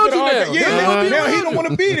be around you now. Yeah, now he don't want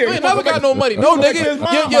to be there. You ain't never got no money. No,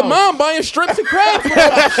 nigga. Your mom buying strips and crabs for all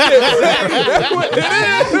that shit. That's what it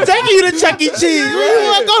is. Taking you to Chuck E. Cheese. Where you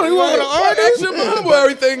want to go? You want to order? Ask your mom where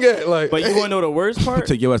everything at. Like, But you want to know the worst part?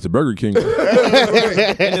 Take your ass to Burger King.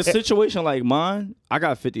 In a situation like mine, I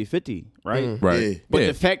got 50-50, right? Right. Yeah. But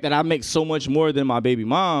the fact that I make so much more than my baby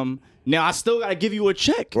mom, now I still got to give you a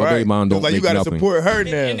check. My baby mom don't like you make gotta nothing. support her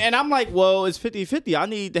now. And I'm like, well, it's 50-50. I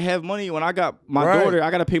need to have money when I got my Right. daughter. I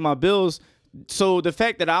got to pay my bills. So the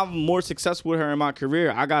fact that I'm more successful with her in my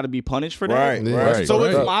career, I got to be punished for that. Right. Right. So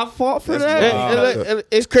Right. it's my fault for And- that. and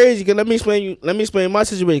it's crazy because let me explain my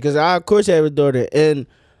situation because I of course have a daughter and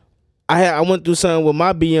I went through something with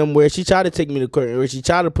my BM where she tried to take me to court where she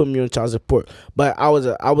tried to put me on child support, but I was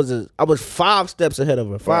 5 steps ahead of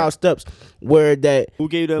her, 5 steps where that Who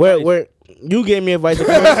gave you the where advice? where you gave me advice.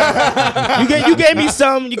 you gave me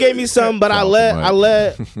some, but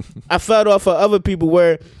I fed off of other people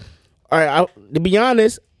where, all right, to be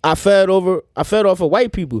honest, I fed off of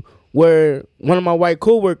white people where one of my white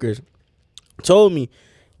coworkers told me,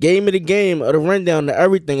 gave me the game of the rundown of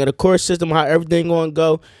everything, of the court system, how everything gonna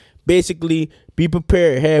go. Basically, be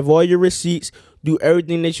prepared, have all your receipts, do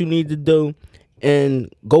everything that you need to do, and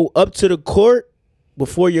go up to the court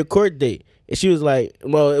before your court date. And she was like,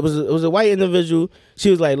 well, it was a white individual.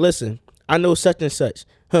 She was like, listen, I know such and such.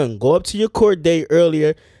 Go up to your court date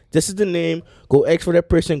earlier. This is the name. Go ask for that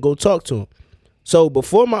person. Go talk to him. So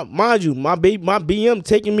before my BM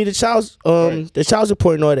taking me to the child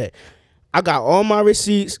support and all that, I got all my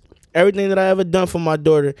receipts, everything that I ever done for my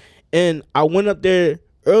daughter, and I went up there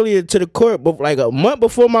earlier to the court, but like a month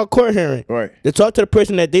before my court hearing, Right. to talk to the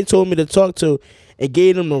person that they told me to talk to, and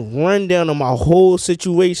gave them a rundown of my whole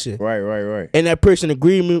situation. Right. And that person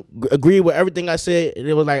agreed with everything I said, and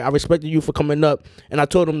it was like, I respected you for coming up, and I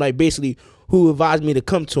told him like basically who advised me to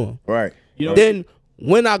come to him. Right. Then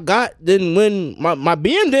when my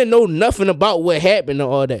BM didn't know nothing about what happened and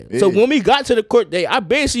all that. So when we got to the court date, I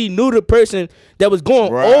basically knew the person that was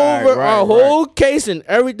going over our whole case and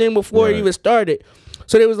everything before it even started.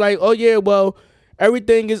 So they was like, oh yeah, well,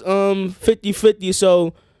 everything is 50-50,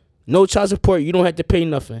 so no child support, you don't have to pay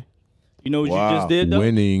nothing. You know what you just did, though?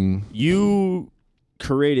 Winning. You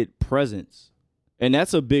created presence, and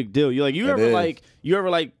that's a big deal. You ever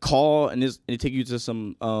call and they take you to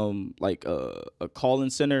some a calling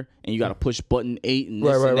center and you got to push button 8 and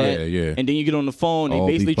this and that, Yeah. and then you get on the phone and All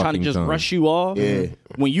they basically the trying to fucking just time. rush you off. Yeah.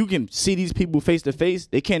 When you can see these people face to face,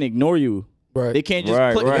 they can't ignore you. Right. They can't just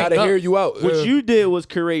Right, put right. back Gotta up. hear you out. What you did was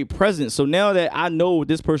create presence. So now that I know what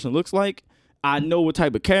this person looks like, I know what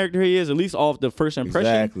type of character he is, at least off the first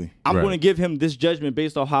impression. Exactly. I'm Right. going to give him this judgment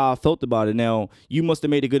based off how I felt about it. Now, you must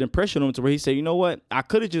have made a good impression on him to where he said, you know what? I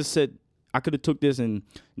could have just said, I could have took this and,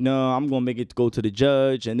 no, I'm going to make it go to the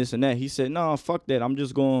judge and this and that. He said, no, fuck that. I'm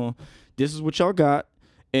just going, this is what y'all got.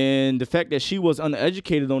 And the fact that she was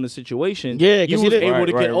uneducated on the situation, Yeah, 'cause you she was didn't- able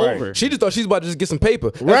to Right, get right. over. She just thought she was about to just get some paper.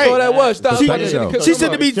 That's Right. all that was. Stop. She- She She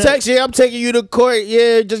said to me, text, yeah, I'm taking you to court.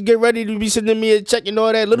 Yeah, just get ready to be sending me a check and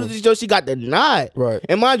all that. Little did you know she got denied. Right.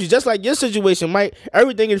 And mind you, just like your situation, Mike,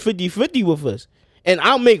 everything is 50-50 with us. And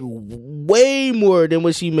I'll make way more than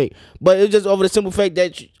what she make. But it's just over the simple fact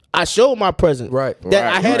that I showed my presence. Right. That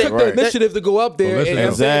I Right, had You it. took the initiative to go up there. Well, listen, and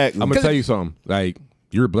exactly. I'm gonna 'cause tell you something. Like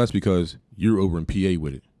you're blessed because you're over in PA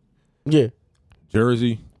with it. Yeah.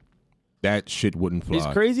 Jersey, that shit wouldn't fly. It's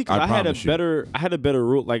crazy because I had a promise you. better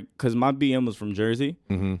rule, like, because my BM was from Jersey,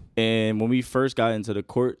 Mm-hmm. and when we first got into the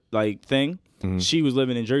court thing, she was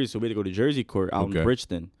living in Jersey, so we had to go to Jersey court out in Okay.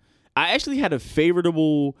 Bridgeton. I actually had a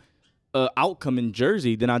favorable outcome in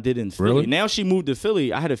Jersey than I did in Philly. Really? Now she moved to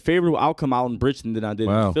Philly. I had a favorable outcome out in Bridgeton than I did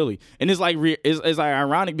Wow. in Philly, and it's like it's like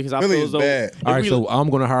ironic because I Philly feel is as though bad. if All right, we- so I'm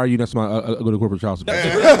gonna hire you next month. I'll go to corporate child support.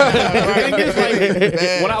 It's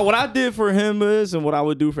like, what I did for him is, and what I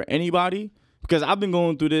would do for anybody, because I've been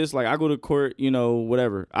going through this. Like I go to court,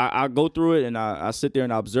 whatever. I go through it and I sit there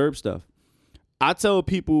and I observe stuff. I tell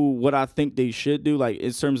people what I think they should do, like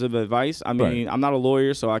in terms of advice. I mean, I'm not a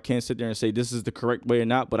lawyer, so I can't sit there and say this is the correct way or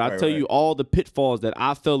not. But I tell you all the pitfalls that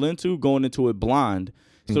I fell into going into it blind.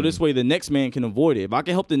 So this way the next man can avoid it. If I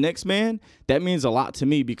can help the next man, that means a lot to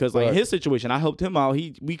me because like in his situation, I helped him out.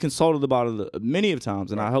 We consulted about it many of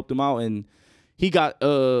times, and I helped him out, and he got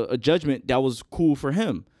a judgment that was cool for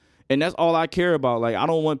him. And that's all I care about. Like, I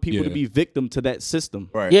don't want people to be victim to that system.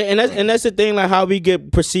 Right. Yeah, and that's the thing, like how we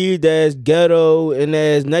get perceived as ghetto and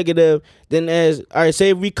as negative. Then as, all right,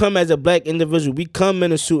 say if we come as a black individual, we come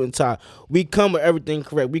in a suit and tie. We come with everything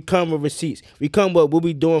correct. We come with receipts. We come with what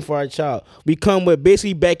we doing for our child. We come with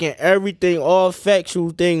basically backing everything, all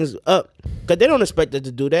factual things up. Because they don't expect us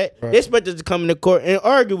to do that. Right. They expect us to come into court and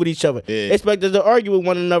argue with each other. Yeah. They expect us to argue with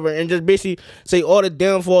one another and just basically say all the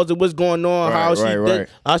downfalls of what's going on,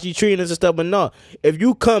 how she treating us and stuff. But no, if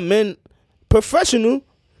you come in professional,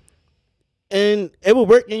 and it will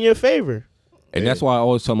work in your favor. And that's why I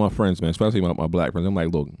always tell my friends, man, especially my black friends, I'm like,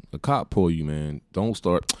 look, the cop pull you, man. Don't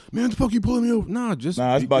start, man, the fuck you pulling me over? Nah, it's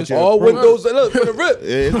about you. All windows, look, for the rip.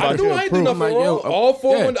 I ain't do nothing wrong. All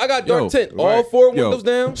four windows, I got dark tint. All four windows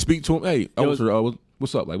down. Speak to him. Hey,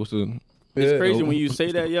 what's up? Like, what's the... It's crazy when you say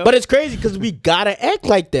that, yo. But it's crazy because we gotta act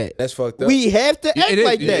like that. That's fucked up. We have to act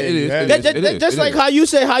like that. It is. Just like how you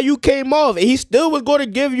said how you came off. He still was going to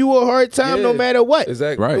give you a hard time no matter what.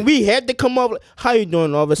 Exactly. Right. We had to come off. How you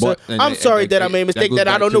doing, officer? I'm sorry that I made a mistake that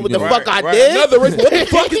I don't know what the fuck I did. Another what the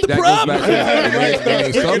fuck is the problem?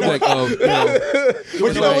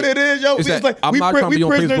 But you know what it is, yo? It's like I'm not trying to be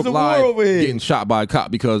on prisoners Facebook of war over here. getting shot by a cop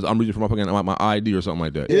because I'm reaching for my ID or something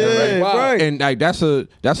like that. Yeah, right. And like that's a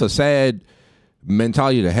sad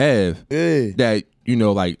mentality to have that, you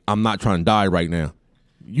know, like, I'm not trying to die right now.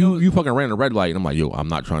 You fucking ran a red light and I'm like, yo, I'm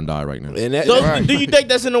not trying to die right now. And so do you think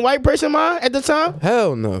that's in the white person mind at the time?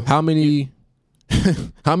 Hell no. How many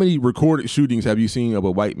recorded shootings have you seen of a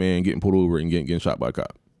white man getting pulled over and getting shot by a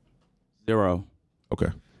cop? 0. Okay.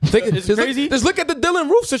 It's crazy. Just look at the Dylan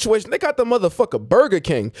Roof situation. They got the motherfucker Burger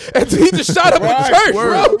King. And he just shot up a church,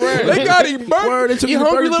 bro. They got him Burger King. He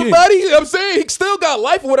hungry little buddy. You know what I'm saying? He still got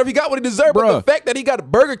life or whatever. He got what he deserved. But the fact that he got a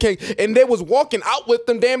Burger King and they was walking out with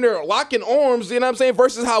them damn near locking arms, you know what I'm saying,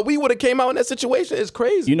 versus how we would have came out in that situation is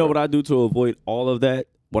crazy. You know what I do to avoid all of that?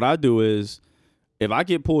 What I do is, if I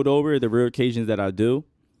get pulled over, the rare occasions that I do,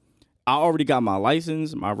 I already got my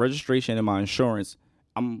license, my registration, and my insurance.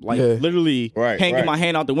 I'm like literally hanging my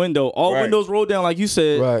hand out the window. All windows roll down, like you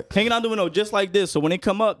said, hanging out the window just like this. So when they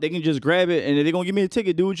come up, they can just grab it, and if they're going to give me a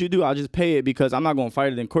ticket, do what you do. I'll just pay it because I'm not going to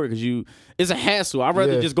fight it in court because it's a hassle. I'd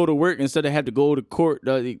rather just go to work instead of have to go to court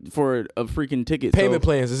for a freaking ticket. Payment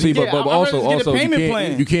plans. See, but also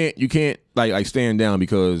you can't like stand down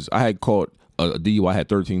because I had caught a DUI. I had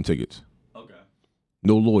 13 tickets. Okay.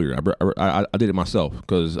 No lawyer. I did it myself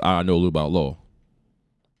because I know a little about law.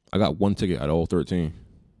 I got one ticket out of all 13.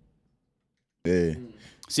 Yeah.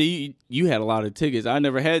 See, you had a lot of tickets. I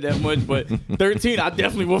never had that much, but 13, I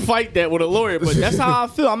definitely will fight that with a lawyer. But that's how I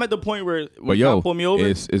feel. I'm at the point where y'all pull me over.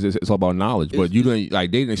 It's all about knowledge. But you didn't they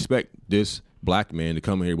didn't expect this black man to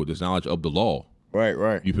come here with this knowledge of the law.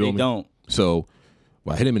 Right. You feel me? They don't. So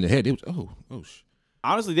I hit him in the head. It was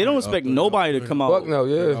honestly, they don't expect nobody to come out. Fuck no,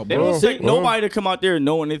 yeah. They don't expect nobody to come out there and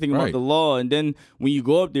know anything about the law. And then when you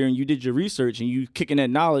go up there and you did your research and you kicking that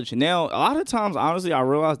knowledge, and now a lot of times, honestly, I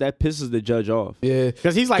realize that pisses the judge off. Yeah,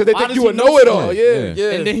 because he's like, they think you a know-it-all. Yeah.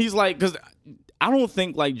 And then he's like, because I don't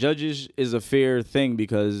think like judges is a fair thing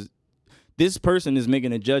because this person is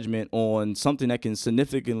making a judgment on something that can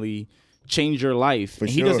significantly change your life, and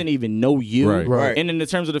he doesn't even know you. Right. And in the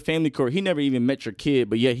terms of the family court, he never even met your kid,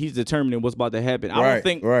 but yet he's determining what's about to happen. I don't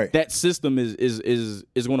think that system is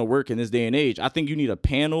going to work in this day and age. I think you need a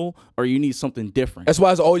panel or you need something different. That's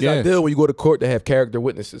why it's always ideal when you go to court to have character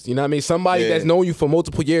witnesses. You know what I mean? Somebody that's known you for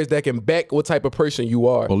multiple years that can back what type of person you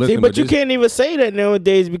are. Well, listen, but you can't even say that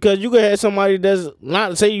nowadays because you could have somebody that's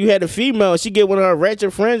not, say you had a female, she get one of her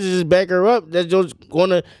ratchet friends and just back her up, that's just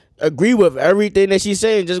going to agree with everything that she's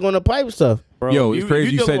saying, just going to pipe stuff. Bro, yo, it's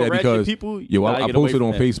crazy you said that because I posted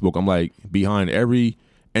on Facebook. I'm like, behind every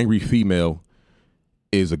angry female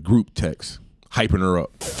is a group text hyping her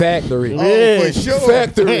up. Factory. Oh, for sure.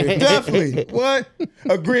 Factory. Definitely. What?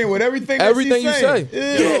 Agreeing with everything you say.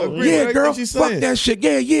 Yeah, girl, fuck that shit.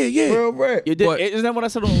 Yeah. Bro, right. Isn't that what I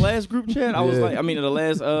said on the last group chat? I was like, the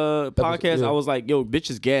last podcast, I was like, yo,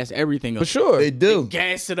 bitches gas everything up. For sure. They do. They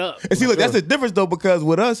gas it up. And see, look, that's the difference, though, because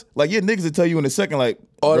with us, like, niggas will tell you in a second, like,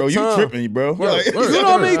 all Bro, the you time. tripping, bro. Like, You know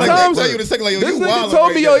how many like, times they tell you the second, like, yo, this you nigga wildin' told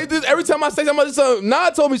right me, now. every time I say something, Nah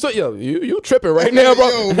told me, so yo, you tripping right now, bro.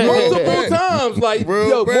 Yo, bro, multiple man. times, like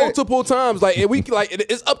Real bad. multiple times, like, and we like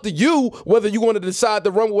it's up to you whether you want to decide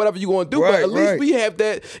to run with whatever you want to do. But Right, at least right. we have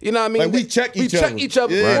that, you know what I mean? Like, we check each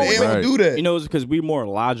other. Yeah, Yeah, before we they make- don't do that. You know, it's because we're more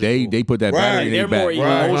logical. They put that Right. battery in They're their more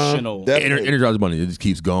back. emotional. Definitely. Energizer Bunny, it just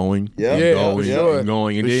keeps going, Yeah. and Yeah, going, for sure. and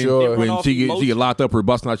going, and For then sure. They run when off she get emotion. locked up for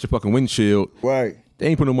busting out your fucking windshield, Right. they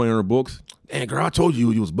ain't put no money on her books. Damn, girl, I told you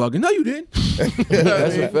was bugging. No, you didn't.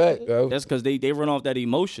 That's a fact, bro. That's because they run off that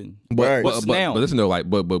emotion. Right. What's now? But listen though, like,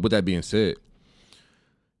 but with that being said,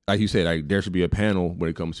 like you said, like there should be a panel when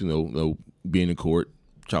it comes to you know being in court,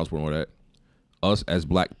 child support, and all that. Us as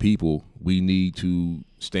black people, we need to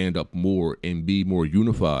stand up more and be more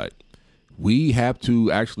unified. We have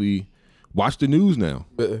to actually watch the news now.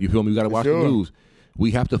 You feel me? We got to watch sure. the news.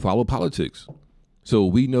 We have to follow politics, so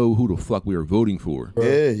we know who the fuck we are voting for.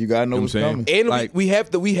 Yeah, you gotta know what what's I'm saying? coming. And Like- we have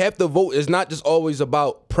to vote. It's not just always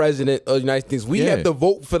about president of the United States. We Yeah. have to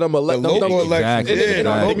vote for them The elect them. local them- elections, Exactly. yeah, In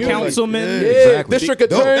our the local community. Councilman. elections, Yeah, yeah. Exactly. district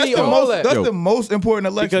That's attorney, the all most. that. That's Yo. the most important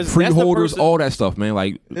election. Because Free that's the holders, person- all that stuff, man.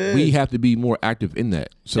 Like Yeah. we have to be more active in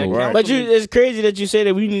that. So Right. But it's crazy that you say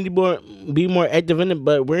that we need to be more active in it,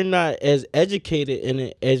 but we're not as educated in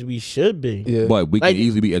it as we should be. Yeah. but we can Like-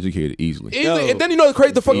 easily be educated easily. Easily. Yo. And then you know the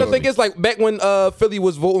crazy, the fucked up Easily. thing is like back when Philly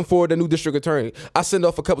was voting for the new district attorney, I sent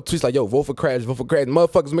off a couple tweets like, "Yo, vote for Krabs, vote for Krabs."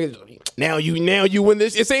 Motherfuckers make now you win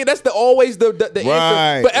this. You're saying that's always the Right,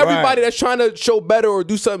 answer. But everybody right. that's trying to show better or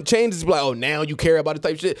do something changes, be like, "Oh, now you care about the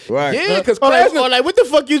type of shit." Right. Yeah, because Or like, what the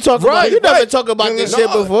fuck you talking Right, about? You never right. talk about this No,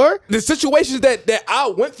 shit before. The situations that I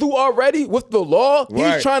went through already with the law,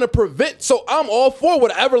 Right. he's trying to prevent. So I'm all for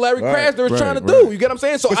whatever Larry Right, Krasner is trying to right. do. You get what I'm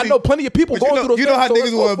saying? So But I see- know plenty of people But going through those you know how things, so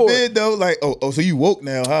niggas let's go were for it. bid though, like, oh, so you woke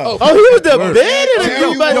now, huh? Oh, he was the Word. bid in the Now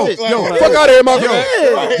group you message. woke, like, Fuck out of here, Malcolm.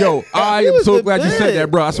 Yeah. Yo, I He am was so the glad you said best.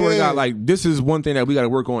 that, bro. I swear to Yeah. God, like this is one thing that we got to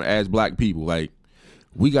work on as black people. Like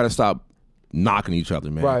we got to stop knocking each other,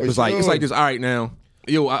 man. Right. It's like it's like this. All right, now,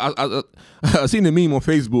 yo, I seen the meme on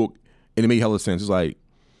Facebook and it made hella sense. It's like,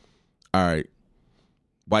 all right,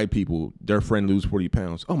 white people, their friend lose 40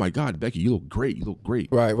 pounds. Oh my God, Becky, you look great. You look great.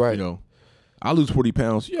 Right, right. You know, I lose 40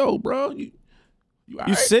 pounds. Yo, bro, you all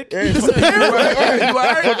You right? sick? You all right?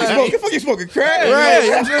 You smoking crack?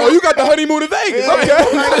 Right. Oh, you got the honeymoon to Vegas. Okay.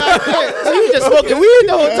 So you just smoking weed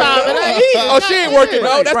the whole time and I eat. Oh, she ain't working.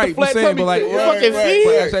 No, that's Right, the flat I'm saying, tummy but like- shit. Fucking right. feed.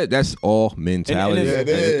 But like I said, that's all mentality. And Yeah,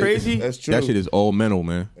 it's- that is. crazy. That's true. That shit is all mental,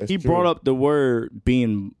 man. That's He true. brought up the word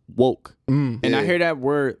being woke, and I Yeah. hear that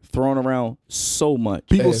word thrown around so much.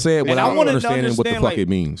 People say it And without I wanted to understanding what the understand, fuck like, it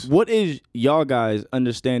means. What is y'all guys'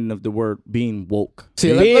 understanding of the word being woke?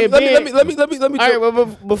 See, Being- let me. All right, well,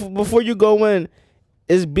 before you go in,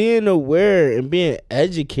 is being aware and being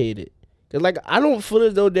educated. 'Cause, like, I don't feel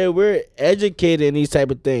as though that we're educated in these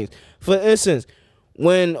type of things. For instance,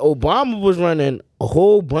 when Obama was running, a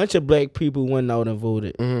whole bunch of black people went out and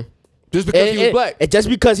voted. Just because he was black. And just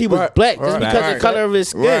because he was Right, black, just right. because of Right. the color of his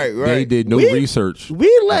skin. Right, right. They did no We- research. We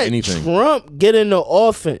let anything. Trump get into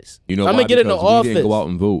office. You know I'm why? gonna get into Because we office. didn't go out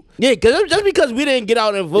and vote. Yeah, because just because we didn't get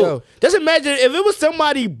out and vote. Yo. Just imagine if it was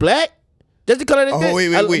somebody black, just the color of their Oh,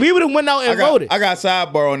 skin, wait. we would have went out and voted. I got a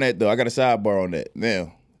sidebar on that though. I got a sidebar on that.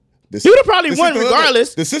 Now, He would've probably the won system-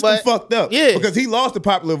 regardless, The system but- fucked up. Yeah. Because he lost the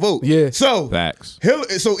popular vote. Yeah. So Facts.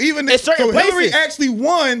 So even In certain Hillary places. actually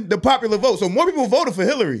won the popular vote. So more people voted for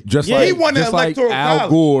Hillary. Just Yeah. like He won the just like electoral Al college.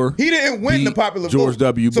 Gore. He didn't win the beat popular George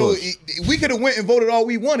vote. W. So Bush. we could have went and voted all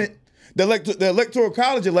we wanted. The electoral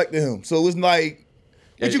college elected him. So it was like,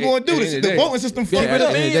 what you going to do? The voting system fucked Yeah, it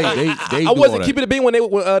up. they I do all wasn't that. keeping it being when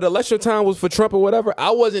the election time was for Trump or whatever.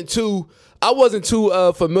 I wasn't too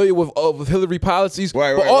familiar with Hillary policies.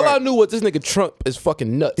 Right, but right, all right. I knew was this nigga Trump is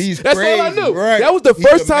fucking nuts. That's all I crazy, knew. right. That was the He's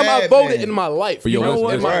first a time I madman. voted in my life. Yo, You know,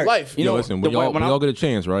 listen, in my right. life. Yo, listen, when the way- y'all, when when I- y'all get a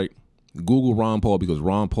chance, right? Google Ron Paul because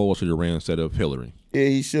Ron Paul should have ran instead of Hillary. Yeah,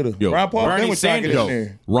 he should have. Yo, Ron Paul Bernie then was trying to get in Sanders.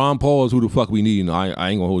 there. Ron Paul is who the fuck we need. And I ain't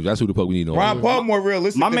gonna hold you. That's who the fuck we need. Ron Paul more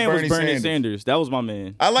realistic My than man was Bernie Bernie Sanders. Sanders. That was my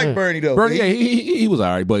man. I like Bernie though. Bernie, yeah, he was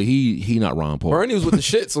all right, but he not Ron Paul. Bernie was with the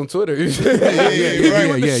shits on Twitter.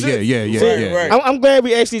 yeah, yeah. Right. I'm glad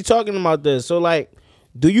we actually talking about this. So, like,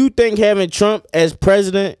 do you think having Trump as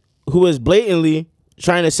president, who is blatantly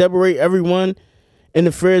trying to separate everyone,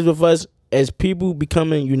 interferes with us as people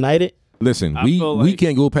becoming united? Listen, I we feel we like-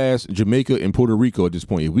 can't go past Jamaica and Puerto Rico at this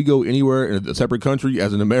point. If we go anywhere in a separate country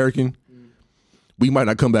as an American, we might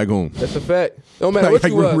not come back home. That's a fact. No matter what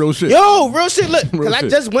you was. Real shit. Yo, real shit. Look, because Real I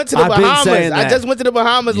shit. just went to the I've been Bahamas. saying I that. just went to the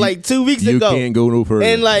Bahamas like 2 weeks You ago. can't go no further.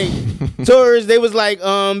 And like tourists, they was like,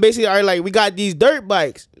 basically, all right, like we got these dirt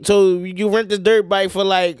bikes. So you rent this dirt bike for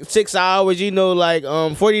like 6 hours, you know, like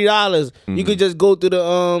 $40. You could just go through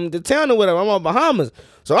the town or whatever. I'm on Bahamas.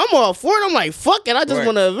 So I'm all for it. I'm like, fuck it. I just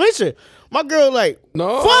want to adventure. My girl like,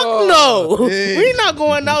 No. fuck no. Yeah. We not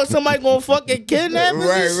going out. Somebody gonna fucking kidnap us.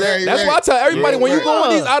 Right, and shit. right, That's why I tell everybody when you go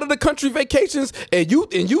on Yeah. these out of the country vacations and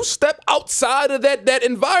you step outside of that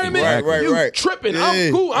environment, Right, you right. tripping. Yeah.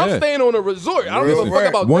 I'm cool. I'm Yeah. staying on a resort. I don't give a fuck Right.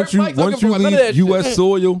 about once dirt you bikes. I don't once give a you fuck about none of that leave shit. U.S.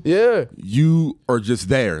 soil, Yeah. you are just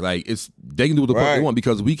there. Like they can do what the fuck Right. they want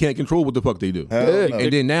because we can't control what the fuck they do. Hell Yeah. no.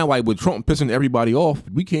 And then now, like with Trump pissing everybody off,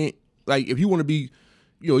 we can't. Like if you want to be,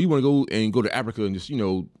 you want to go to Africa and just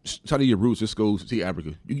study your roots, just go see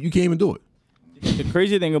Africa. You can't even do it. The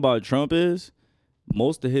crazy thing about Trump is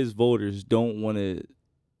most of his voters don't want to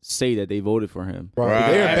say that they voted for him.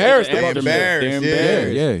 Right. They're embarrassed They're about the shit. embarrassed,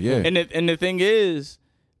 They're yeah. And Yeah. the thing is,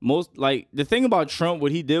 the thing about Trump,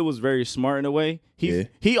 what he did was very smart in a way.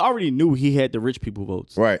 He already knew he had the rich people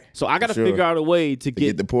votes. Right. So I got to Sure. figure out a way to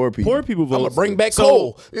get the poor people. votes. I'm gonna bring back So,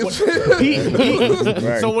 coal. Right.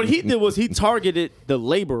 So what he did was he targeted the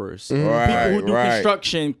laborers, people who do Right.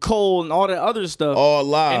 construction, coal, and all that other stuff. All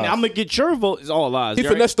lies. And I'm gonna get your vote. It's all lies. He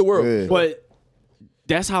right? finessed the world. Yeah. But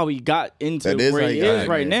that's how he got into That is where how he he got is in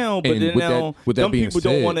right there. now. But And then with that- now, with that some being people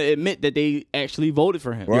don't said- want to admit that they actually voted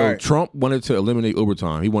for him. Right. Trump wanted to eliminate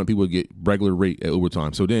overtime. He wanted people to get regular rate at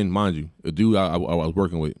overtime. So then, mind you, a dude I was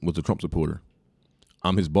working with was a Trump supporter.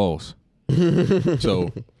 I'm his boss. So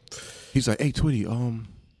he's like, "Hey, Twitty,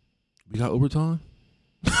 we got overtime."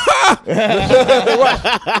 Right.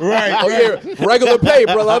 Oh yeah, regular pay,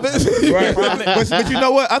 bro. Love it. Right. But you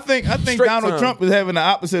know what? I think Straight Donald time. Trump is having the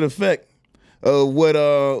opposite effect of what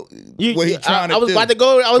he's trying to do. I was about to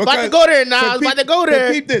go. I was about to go there now. I was about to go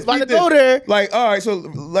there. Keep this. About to keep go this. there. Like, all right, so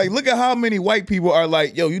like, look at how many white people are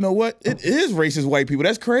like, yo, you know what? It is racist white people.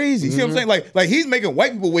 That's crazy. See what I'm saying? Like he's making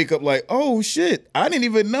white people wake up. Like, oh shit, I didn't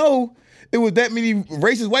even know it was that many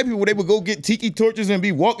racist white people. They would go get tiki torches and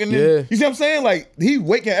be walking. Yeah. You see what I'm saying? Like he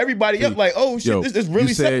waking everybody up. Like, oh shit, Yo, this is really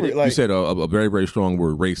you said, separate. Like, you said a very, very strong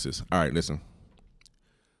word, racist. All right, listen.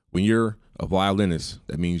 When you're a violinist,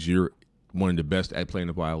 that means you're one of the best at playing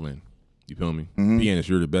the violin. You feel me? Pianist,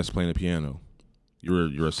 you're the best playing the piano.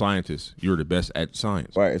 You're a scientist. You're the best at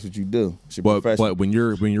science. right, that's what you do. It's your profession. But when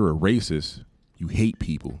you're a racist, you hate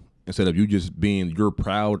people instead of you just being you're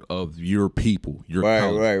proud of your people, your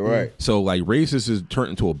color. Right. So like racist is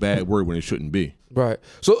turned into a bad word when it shouldn't be. Right.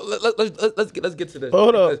 So let's get to this.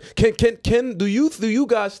 Hold up. Can do you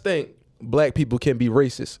guys think black people can be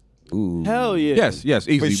racist? Hell yeah. Yes,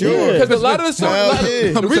 easily. sure. Because a lot of Hell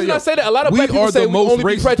yeah. the reason I say that, a lot of we black people are say the we most only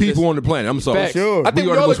be racist prejudiced. people on the planet. I'm sorry. Facts. Sure. I think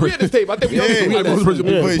we are the all most agree at this tape. I think we all Yeah, agree We are at the most this. racist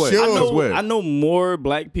people on the For planet. sure. I swear. I know more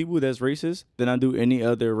black people that's racist than I do any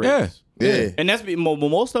other race. Yeah. Yeah. And that's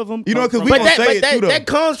most of them. You know, come 'cause from- we But gonna say it too, though. that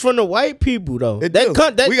comes from the white people though. It that do.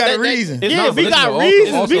 that We got a that- reason. It's Yeah, not- we but got also-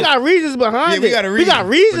 reasons. We also- got reasons behind Yeah, we it. got a We got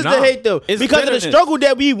reason. reasons But to nah. hate them It's because of the bitterness. struggle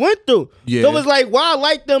that we went through. Yeah. So it's like, why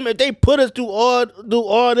like them if they put us through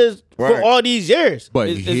all this for Right. all these years? But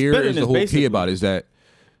It's here is bitterness, the whole key basically. about it is that,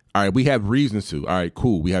 all right, we have reasons to. All right,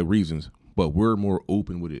 cool, we have reasons, but we're more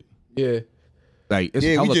open with it. Yeah. Like it's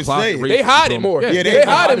Yeah, we hella just classic say it. racism They hide it from- more. Yeah, they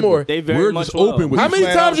hide it more. They very We're much just open with How it. many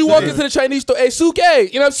flat times out you walk saying. into the Chinese store? Hey, Suke,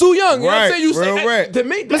 you know, Su Young, you know what I'm Right, saying? You real say, right. to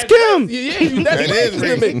me, Miss Kim. Yeah, that's That is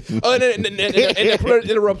racist to me.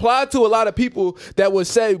 And a reply to a lot of people that would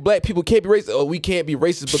say black people can't be racist. Oh, we can't be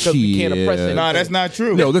racist because we can't oppress Yeah. anything. Nah, that's not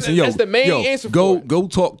true. No, listen, yo, That's the main yo, answer Go, for it. go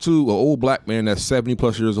talk to an old black man that's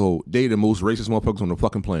 70+ years old. They the most racist motherfuckers on the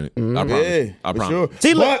fucking planet. I promise. Yeah, I for promise. sure.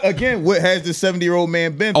 See, look- but again, what has this 70-year-old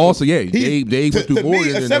man been through? Also, yeah, they went through to more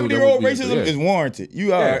me, than a they 70-year-old would be- racism yeah. is warranted.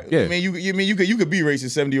 You are. yeah. I mean, you could be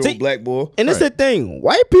racist, 70-year-old See, black boy. And that's the thing.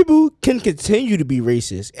 White people can continue to be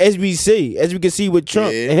racist, as we can see with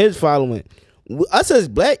Trump Yeah. and his following. Us as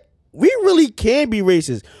black, we really can be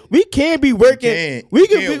racist. We can be working. We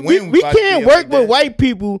can win work like with that. white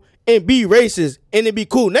people and be racist and it be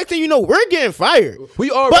cool. Next thing you know, we're getting fired. We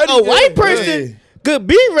But already a white did. person could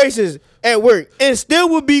be racist at work and still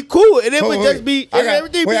would be cool, and it would Hold just on. be I got,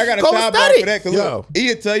 everything wait, be I got a time out for copacetic. that because Yo. look,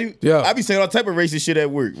 he'll tell you. Yo. I be saying all type of racist shit at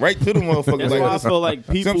work, right to the motherfucker. That's like, why I feel like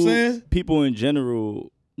See what I'm saying? people in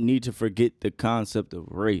general need to forget the concept of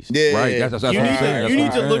race. Yeah, Right, that's what You I'm need saying. to, That's you what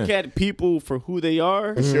need to I'm look saying. at people for who they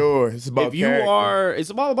are. for sure. It's about If you character. are,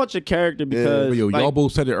 it's all about your character because But yo, like, y'all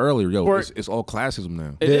both said it earlier. Yo, for- it's all classism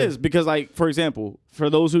now. it is because like for example, for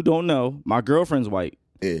those who don't know, my girlfriend's white.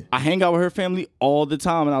 Yeah. I hang out with her family all the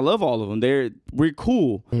time, and I love all of them. We're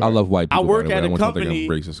cool. I love white people. I work by the way. at I a want y'all to think company-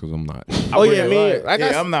 I'm racist because I'm not. Oh yeah, work man. at- Like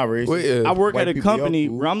Yeah, I'm not racist. Well, yeah. I work White at a people, y'all company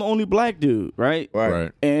cool. where I'm the only black dude, right?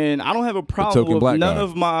 Right. And I don't have a problem token with black none guy.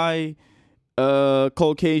 of my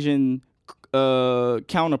Caucasian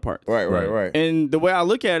counterparts. Right. And the way I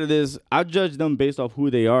look at it is, I judge them based off who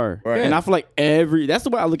they are, Right. and I feel like that's the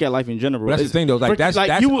way I look at life in general. But that's the thing though. Like that's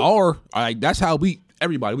you would- our. Like that's how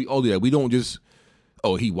everybody we all do that. We don't just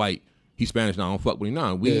he white. He's Spanish now. I don't fuck with him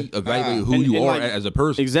now. We evaluate who And- you and are like- as a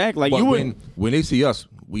person. Exactly. Like, But you when they see us,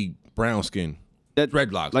 we brown skin,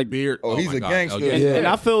 dreadlocks, like- beard. Oh, he's my a God. gangster. And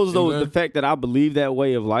I feel as though Yeah. the fact that I believe that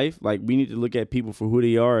way of life, like we need to look at people for who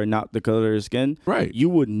they are and not the color of their skin. Right. You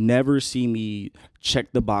would never see me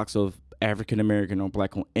check the box of African American or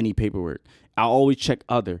black on any paperwork. I always check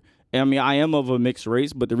other. And I mean, I am of a mixed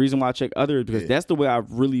race, but the reason why I check other is because that's the way I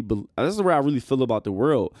really feel about the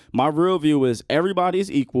world. My real view is everybody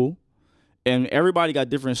is equal. And everybody got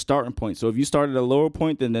different starting points. So if you start at a lower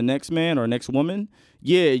point than the next man or next woman,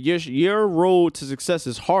 your road to success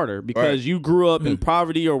is harder because you grew up in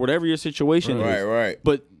poverty or whatever your situation is. Right.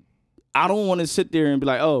 But I don't want to sit there and be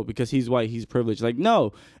like, oh, because he's white, he's privileged. Like,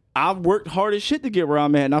 no, I've worked hard as shit to get where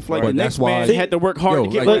I'm at, and I feel like the next man had to work hard to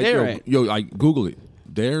get where they're at. Like Google it.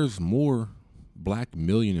 There's more black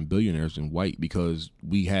million and billionaires than white because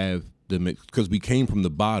we have because we came from the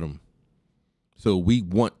bottom, so we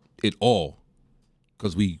want it all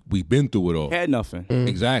because we've been through it all. Had nothing.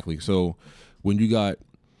 Exactly. So when you got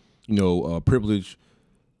privileged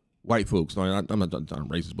white folks, I'm not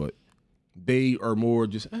racist, but they are more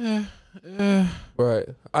just Right.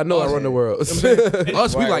 I know I run the world. us.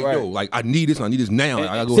 We like right. yo, like I need this now. I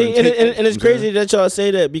gotta go See, ahead and take it. and it's crazy that y'all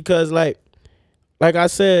say that because like I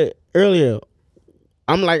said earlier,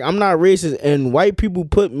 I'm not racist, and white people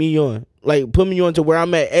put me on to where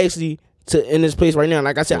I'm at actually in this place right now.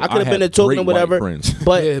 Like I said, I could have been a token or whatever,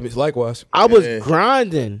 but Yeah, likewise. I was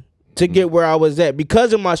grinding to get where I was at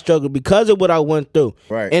because of my struggle, because of what I went through.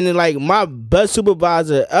 Right. And then like my best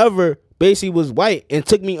supervisor ever basically was white and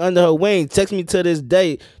took me under her wing, texts me to this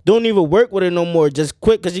day, don't even work with her no more, just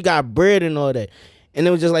quit because she got bread and all that. And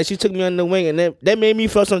it was just like she took me under the wing, and that made me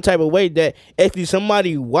feel some type of way that actually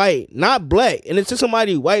somebody white, not black, and it's just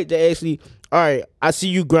somebody white that actually, all right, I see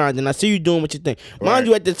you grinding, I see you doing what you think. Mind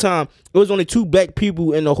you, at the time, it was only 2 black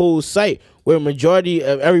people in the whole site, where majority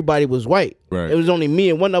of everybody was white. Right. It was only me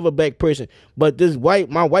and one other black person. But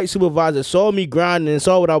my white supervisor saw me grinding and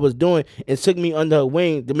saw what I was doing and took me under her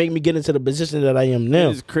wing to make me get into the position that I am now.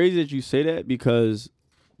 It's crazy that you say that because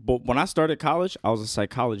when I started college, I was a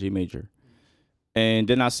psychology major. And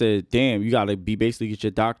then I said, damn, you got to basically get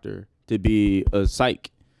your doctor to be a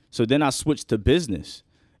psych. So then I switched to business.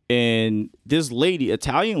 And this lady,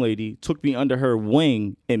 Italian lady, took me under her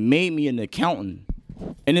wing and made me an accountant.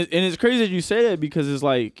 And it's crazy that you say that because it's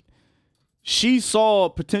like she saw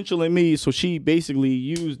potential in me, so she basically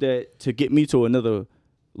used that to get me to another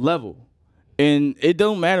level. And it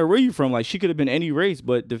don't matter where you're from. Like, she could have been any race,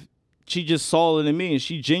 but she just saw it in me, and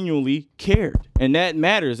she genuinely cared. And that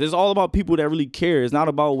matters. It's all about people that really care. It's not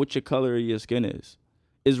about what your color of your skin is.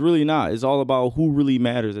 It's really not. It's all about who really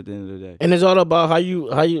matters at the end of the day. And it's all about how you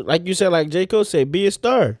like you said, like J. Cole said, be a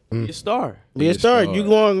star. Be a star. Be a star. You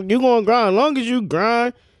going grind. As long as you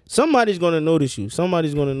grind, somebody's gonna notice you.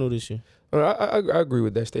 Somebody's gonna notice you. I agree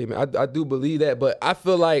with that statement. I do believe that, but I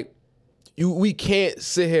feel like we can't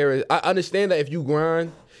sit here and I understand that if you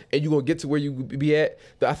grind and you're gonna get to where you be at.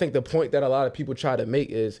 I think the point that a lot of people try to make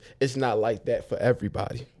is it's not like that for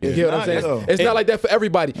everybody. You get what I'm saying? though. It's not like that for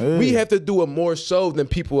everybody. We have to do it more so than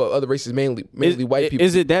people of other races, mainly white people.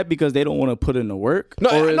 Is it that because they don't want to put in the work? No,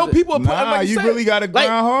 I know people are putting, Nah, like you said, really gotta grind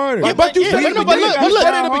harder. Yeah, but you said in the beginning. You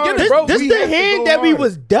said in the beginning, bro. This the hand that we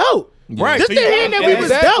was dealt. Right. This So the you- hand that we was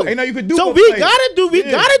Exactly. dealt. Ain't no you could do So both we ways. gotta do it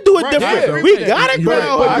Right. different. Yeah. We gotta You're grind right.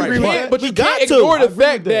 harder. I agree with that. But you can't ignore the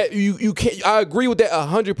fact that you can't. I agree with that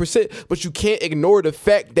 100%. But you can't ignore the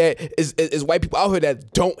fact that is white people out here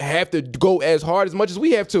that don't have to go as hard as much as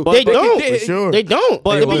we have to. They don't. For sure. They don't.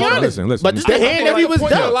 But- To be but honest. listen. But this the hand that we was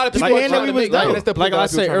Point that dealt. a lot of This the people are hand that trying we to was make. Like, dealt. that's the point Like a lot I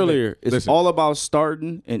of people said trying to make. earlier, it's Listen. all about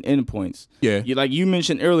starting and endpoints. Yeah. Like you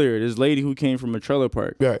mentioned earlier, this lady who came from a trailer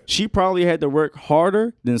park. Right. She probably had to work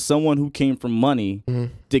harder than someone who came from money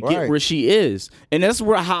to get Right. where she is. And that's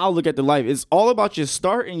how I look at the life. It's all about your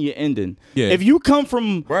start and your ending. Yeah. If you come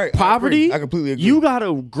from Right. I poverty, agree. I completely agree. you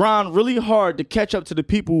gotta grind really hard to catch up to the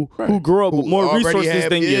people who grew up with more already resources have-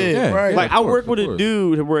 than you. Yeah. Right. Like of I course, work with of a course.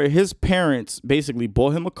 dude where his parents basically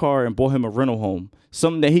bought him a car and bought him a rental home,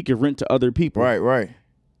 something that he could rent to other people. Right.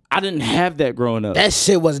 I didn't have that growing up. That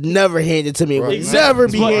shit was never handed to me. It would Right. never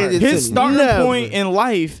be handed to me. His starting Never. point in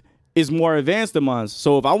life is more advanced than mine.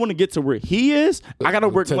 So if I want to get to where he is, I gotta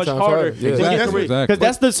work 10 much times harder harder. Yeah. to get to where, Exactly. because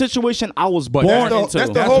that's the situation I was born into. That's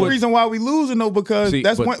the That's whole what- reason why we losing though, because See,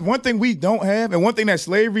 that's but- one thing we don't have, and one thing that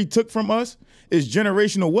slavery took from us is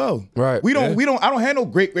generational wealth. Right. We don't. Yeah. We don't. I don't have no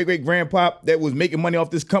great grandpop that was making money off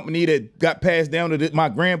this company that got passed down to my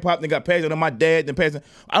grandpop, then got passed down to my dad, then passed.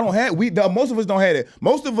 I don't have. Most of us don't have it.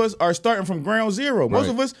 Most of us are starting from ground zero. Most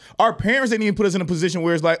Right. of us, our parents didn't even put us in a position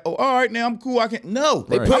where it's like, oh, all right, now I'm cool. I can. No,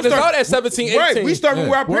 They Right. put us out at 17, 18. Right, we started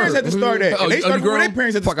where our parents Word. had to start at, Oh, and they you started where their grown?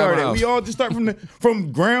 parents had to Fuck out start my at. house. We all just start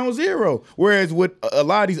from ground zero. Whereas with a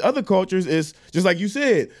lot of these other cultures, is just like you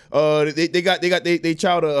said, they got they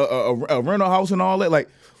child a rental house and all that. Like,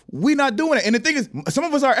 we not doing it. And the thing is, some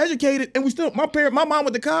of us are educated, and we still. My mom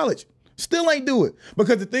went to college, still ain't do it,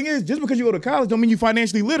 because the thing is, just because you go to college don't mean you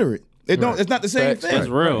financially literate. It don't. It's not the same Facts. thing. That's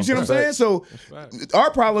real. You see what I'm saying? So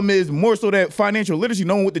our problem is more so that financial literacy,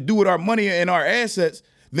 knowing what to do with our money and our assets,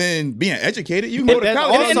 than being educated. You can go to that's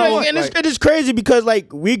college. also- And it is crazy because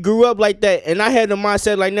like we grew up like that, and I had the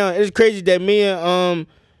mindset like now it's crazy that me and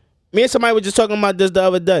somebody was just talking about this the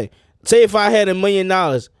other day. Say if I had $1 million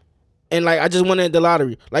and like I just won the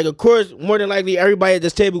lottery, like of course more than likely everybody at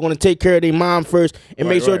this table going to take care of their mom first and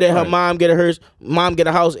make sure that her mom get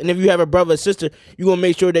a house, and if you have a brother or sister, you gonna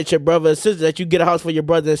make sure that your brother or sister that you get a house for your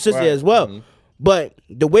brother and sister as well. Mm-hmm. But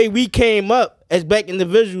the way we came up as black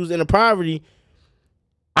individuals in the poverty,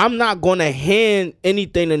 I'm not gonna hand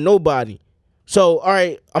anything to nobody. So, all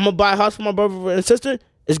right, I'm gonna buy a house for my brother and sister.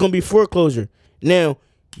 It's gonna be foreclosure. Now,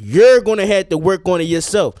 you're gonna have to work on it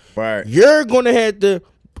yourself. Right. You're gonna have to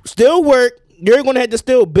still work. You're gonna have to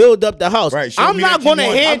still build up the house. Right, show I'm me not that you gonna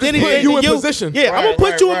want- I'm hand just anything putting you to in you. position. Yeah, I'm gonna Right,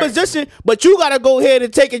 put right, you in right. position, but you gotta go ahead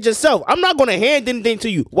and take it yourself. I'm not gonna hand anything to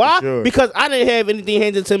you. Why? Sure. Because I didn't have anything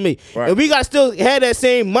handed to me. Right. And we gotta still have that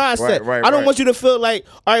same mindset. Right, I don't right. want you to feel like,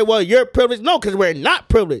 all right, well, you're privileged. No, because we're not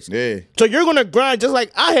privileged. Yeah. So you're gonna grind just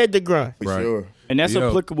like I had to grind. For Right. sure. And that's Yo.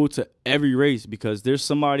 applicable to every race, because there's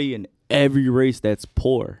somebody in every race that's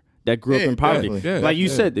poor, that grew up Yeah, in poverty. definitely. Yeah, Like you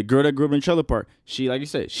yeah. said, the girl that grew up in Trailer Park, she, like you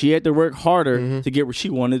said, she had to work harder to get where she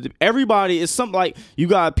wanted to. Everybody is something like, you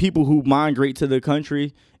got people who migrate to the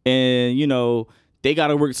country and, you know, they got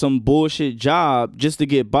to work some bullshit job just to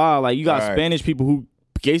get by. Like, you got Right. Spanish people who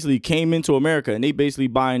basically came into America and they basically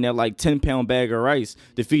buying that like 10-pound bag of rice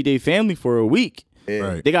to feed their family for a week.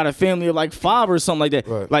 Right. They got a family of like 5 or something like that.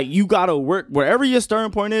 Right. Like, you gotta work wherever your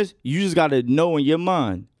starting point is. You just gotta know in your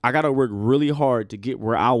mind, I gotta work really hard to get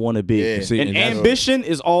where I want to be. Yeah. See, and and that's- ambition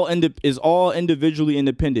is all individually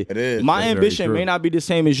independent. It is. My That's very ambition true. may not be the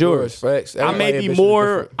same as yours. Facts. I may Everybody be ambition is more.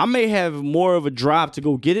 different. I may have more of a drive to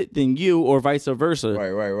go get it than you, or vice versa.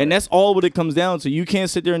 Right. And that's all what it comes down to. You can't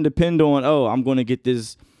sit there and depend on, oh, I'm going to get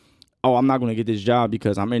this. Oh, I'm not going to get this job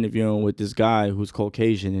because I'm interviewing with this guy who's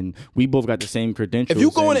Caucasian and we both got the same credentials. If you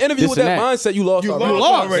go in and an interview this with and that mindset, you lost. You already.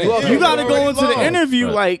 lost already. You lost Yeah, You already got to go into the lost. interview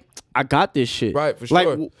Right. like, I got this shit. Right, for Like,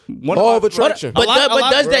 sure. one Law of of my- attraction. But,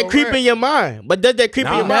 does that creep right. in your mind? But does that creep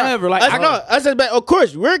in Nah, your mind? never. Like, I said, but of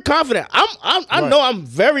course, we're confident. I know I'm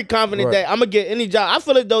very confident Right. that I'm gonna get any job. I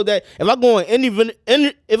feel as though that if I go on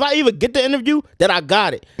if I even get the interview, that I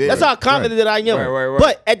got it. Yeah. That's how confident that I am. Right.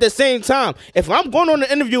 But at the same time, if I'm going on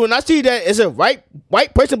the interview and I see that it's a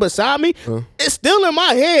white person beside me, it's still in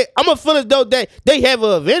my head. I'm gonna feel as though that they have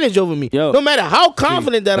an advantage over me, Yo. no matter how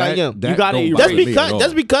confident that I am. You gotta don't erase bother That's me at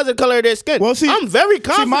all. because of the color of their skin. Well, see, I'm very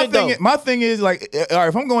confident my thing is like, all right,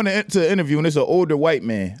 if I'm going to an interview and it's an older white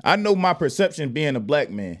man, I know my perception being a black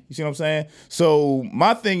man. You see what I'm saying? So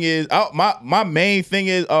my thing is, my main thing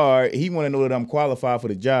is, all right, he want to know that I'm qualified for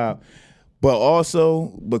the job, but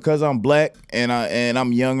also because I'm black and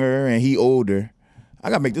I'm younger and he older, I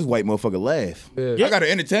gotta make this white motherfucker laugh. Yeah. I gotta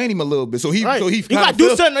entertain him a little bit, so he Right. he you gotta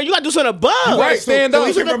do something. You gotta do something above. Right, stand so up.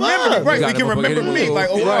 he can remember me. Right, so he You can gotta remember motherfucker me. get a Like,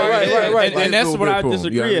 oh, little- Right. And that's Little what bit I for him,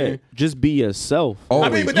 disagree you know what I at. mean? Just be yourself.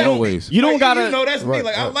 Always, but that don't- always. You don't like, gotta- You know, that's me. Right,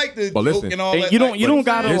 Like, I right. like the But listen, joke and all And that. you don't- like, you but don't I'm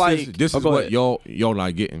gotta, saying- like- This Oh, is go what ahead. y'all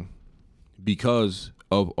not getting because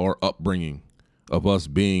of our upbringing, of us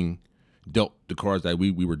being dealt the cards that we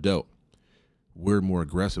were dealt. We're more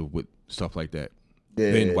aggressive with stuff like that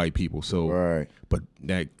than white people. So, Right. but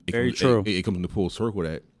that Very comes, true. It comes in the full circle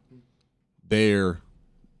that they're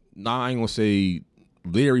not. I ain't gonna say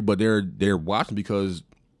leery, but they're watching because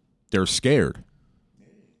they're scared.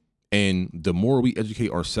 And the more we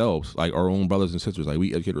educate ourselves, like our own brothers and sisters, like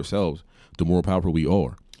we educate ourselves, the more powerful we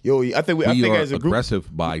are. Yo, I think are as a group,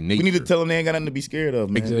 aggressive by nature. we need to tell them they ain't got nothing to be scared of,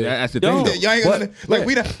 man. That's the Yo, thing. Y'all ain't got nothing, like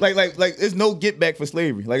we not like there's no get back for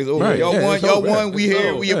slavery. Like it's over. Right, Y'all yeah, won. it's Y'all over. won. We It's here.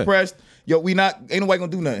 over, We yeah. oppressed. Yo, we not. Ain't nobody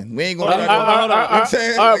gonna do nothing. We ain't gonna. Hold on. I'm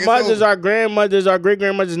saying, Our like, it's mothers, over. our grandmothers, our great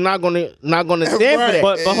grandmothers not gonna stand for Right. that.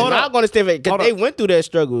 But hold not on. gonna stand for it because Hold they on. went through their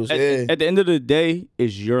struggles. At the end of the day,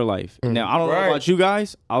 it's your life. Now, I don't know Right. about you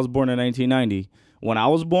guys. I was born in 1990. When I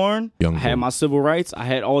was born, Young I had boy. my civil rights. I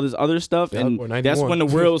had all this other stuff, I was and born that's 91. when the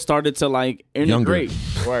world started to like integrate.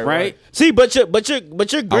 Right? See, but your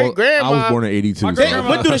great grandma. I was born in '82. My so They grandma-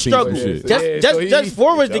 went through the I've seen struggle. some shit. Just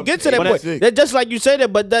for us to get to that But point. that's it. That just like you said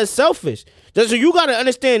that, but that's selfish. Just so you gotta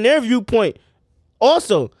understand their viewpoint.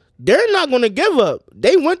 Also, they're not gonna give up.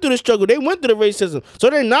 They went through the struggle. They went through the racism.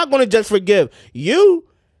 So they're not gonna just forgive. You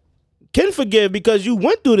can forgive because you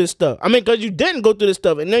went through this stuff. I mean, because you didn't go through this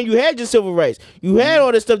stuff, and then you had your civil rights. You had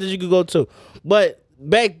all this stuff that you could go to. But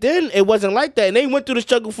back then, it wasn't like that, and they went through the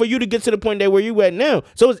struggle for you to get to the point that where you at now.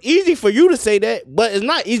 So it's easy for you to say that, but it's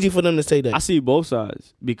not easy for them to say that. I see both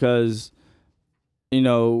sides because, you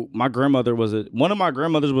know, one of my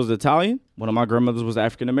grandmothers was Italian. One of my grandmothers was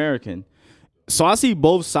African American. So I see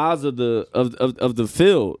both sides of the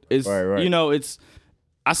field. It's Right. you know,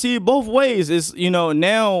 I see it both ways. It's, you know,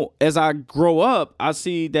 now as I grow up, I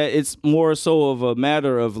see that it's more so of a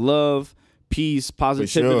matter of love, peace,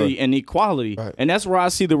 positivity, and equality. Right. And that's where I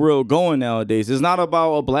see the world going nowadays. It's not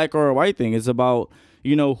about a black or a white thing. It's about,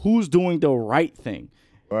 you know, who's doing the right thing.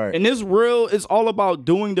 Right. In this world, it's all about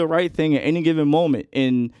doing the right thing at any given moment.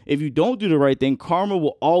 And if you don't do the right thing, karma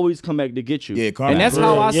will always come back to get you. Yeah, karma. And that's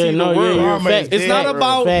how I see the world. you're Karma fact. is It's not dead,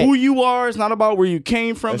 about Fact. who you are. It's not about where you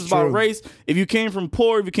came from. That's It's about true. race. If you came from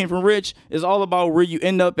poor, if you came from rich, it's all about where you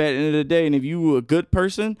end up at the end of the day. And if you were a good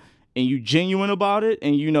person and you genuine about it,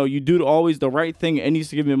 and you know you do always the right thing at any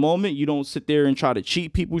given moment, you don't sit there and try to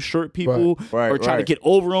cheat people, short people, Right, or try to right. get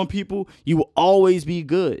over on people. You will always be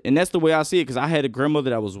good, and that's the way I see it. Because I had a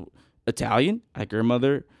grandmother that was Italian, I had a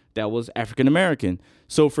grandmother that was African American.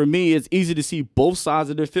 So for me, it's easy to see both sides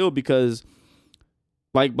of the field because,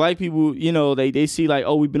 like, black people, you know, they see like,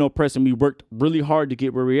 oh, we've been oppressed and we worked really hard to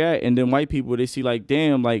get where we're at, and then white people, they see like,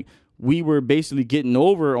 damn, like we were basically getting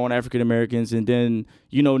over on African Americans, and then,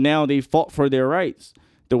 you know, now they fought for their rights.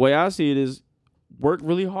 The way I see it is work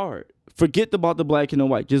really hard. Forget about the black and the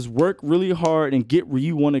white. Just work really hard and get where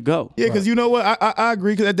you want to go. Yeah, because you know what? I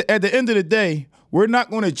agree. Because at the end of the day, we're not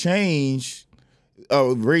going to change a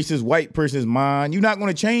racist white person's mind. You're not going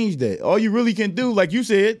to change that. All you really can do, like you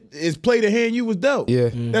said, is play the hand you was dealt. Yeah.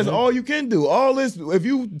 That's all you can do. All this, if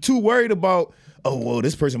you too worried about, oh, well,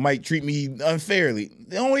 this person might treat me unfairly.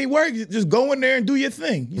 The only work is just go in there and do your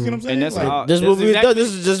thing. You see what I'm saying? And that's Like, how This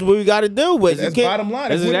is just what we got to deal with. that's You can't- bottom line.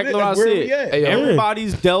 That's That's exactly what I That's where said. we at. Hey, yo.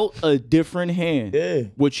 Everybody's dealt a different hand. Yeah.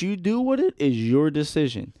 What you do with it is your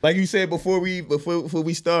decision. Like you said before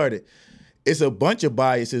we started, it's a bunch of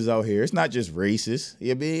biases out here. It's not just racist.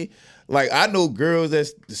 You know what I mean? Like, I know girls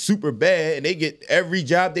that's super bad and they get every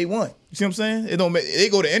job they want. You see what I'm saying? It don't. They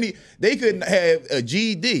go to they couldn't have a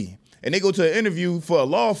GED and they go to an interview for a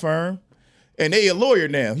law firm and they a lawyer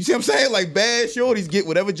now. You see what I'm saying? Like, bad shorties get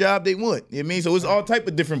whatever job they want. You know what I mean? So it's all type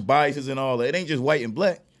of different biases and all that. It ain't just white and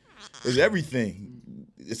black. It's everything.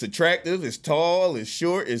 It's attractive, it's tall, it's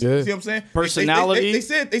short, it's, Yeah. you see what I'm saying? Personality.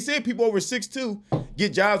 They said people over 6'2"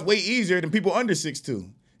 get jobs way easier than people under 6'2".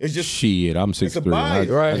 It's just Shit, I'm 6'3". bias.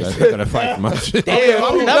 Right. I gotta fight for my shit. Damn,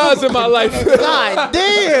 I'm Nuts in my life. God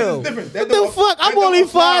damn. different. What the fuck? I'm only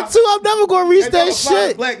 5'2". I'm never gonna reach that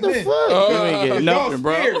shit. Black The men. fuck? You ain't getting Y'all nothing,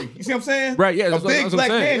 bro. scary. You see what I'm saying? Right, yeah, A that's what- big that's what I'm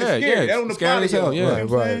black saying. man is Yeah, scary. yeah, That don't scary apply as to hell, y'all. yeah. You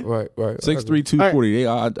know what I'm saying? Right. 6'3", 240. They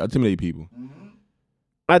I intimidate people.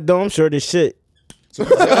 I don't. I'm sure this shit.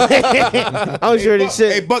 I'm sure this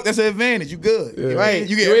Hey, shit. Buck, that's an advantage. You good. You know what I mean? Right.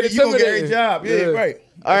 You You ain't gonna get every intimidating. job. Yeah, Yeah. right.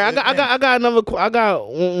 All right, I got another. I got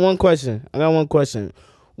one question.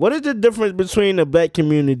 What is the difference between the black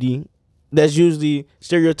community that's usually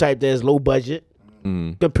stereotyped as low budget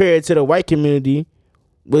compared to the white community,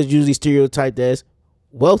 was usually stereotyped as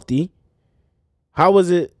wealthy? How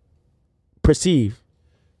was it perceived?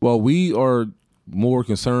 Well, we are more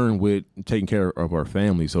concerned with taking care of our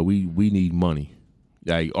family, so we need money.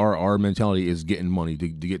 Like our mentality is getting money to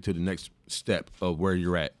get to the next step of where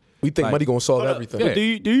you're at. We think Like- money gonna solve everything. Yeah.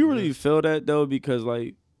 Do you really feel that though? Because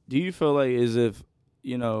like, do you feel like as if,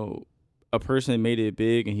 you know, a person made it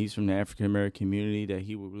big and he's from the African American community that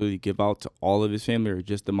he would really give out to all of his family or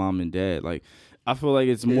just the mom and dad? Like, I feel like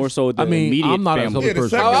it's more so the I mean, immediate I'm not a family. selfish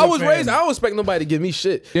person. I was raised. I don't expect nobody to give me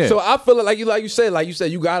shit. Yeah. So I feel like you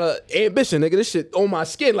said, you got a ambition, nigga. This shit on my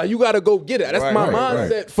skin. Like you gotta go get it. That's Right, my right,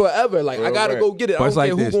 mindset forever. Like I gotta right. go get it. But I it's don't like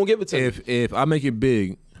care who's this. gonna give it to me. If I make it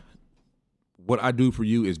big, what I do for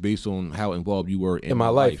you is based on how involved you were in my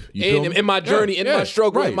life, You feel and me? in my journey, in my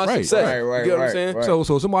struggle, in my success. Right, you get what I'm saying? right. So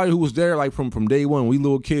somebody who was there like from day one, we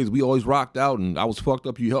little kids, we always rocked out, and I was fucked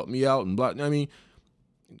up. You helped me out, and blah. I mean,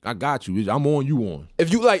 I got you. I'm on. You on.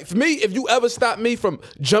 If you like, for me, if you ever stop me from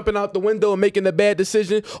jumping out the window and making a bad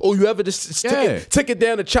decision, or you ever just take it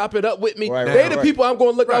down and chop it up with me, they the people I'm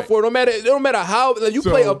going to look out for. No matter how like, you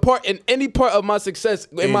play a part in any part of my success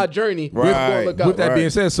in my journey, we're going to look out. With that being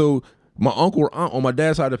said, so my uncle or aunt on my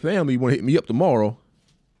dad's side of the family want to hit me up tomorrow.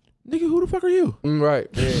 Nigga, who the fuck are you? Right.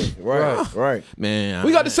 Right. Man,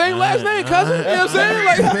 We got the same last name, cousin. You know what I'm saying?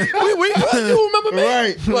 Like, you remember me?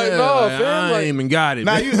 Right. Like, no, fam. I Like, ain't even got it.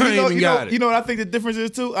 Now man. I ain't even got it. You know what I think the difference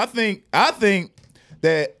is too? I think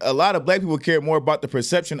that a lot of black people care more about the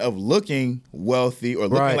perception of looking wealthy or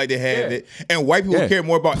looking like they have it, and white people care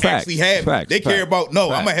more about actually having it. They care about I'm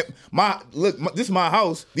gonna have this is my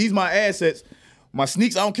house, these my assets. My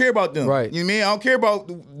sneaks, I don't care about them. Right. You know what I mean? I don't care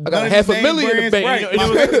about I got $500,000 in the bank. Right.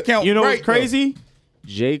 My bank account. You know what's right. crazy?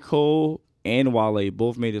 J. Cole and Wale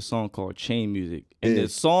both made a song called Chain Music. And the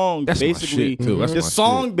song That's my basically shit, too. That's the my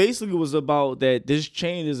song shit. basically was about that this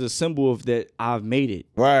chain is a symbol of that I've made it.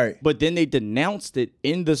 Right. But then they denounced it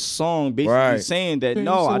in the song, basically saying that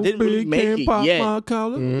no, I didn't really make it yet.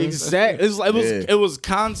 Exactly. It was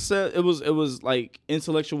concept. It was like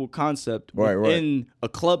intellectual concept in a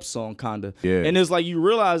club song, kinda. Yeah. And it's like you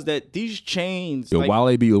realize that these chains. Yo, like,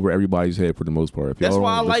 Wale be over everybody's head for the most part. If That's y'all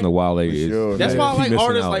why don't I listen to Wale, sure, That's why I keep like missing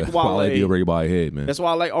artists out. like Wale Wale. be over everybody's head, man. That's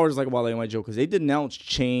why I like artists like Wale and White Joe, because they denounce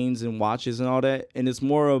chains and watches and all that, and it's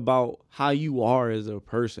more about how you are as a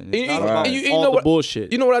person. It's not about all the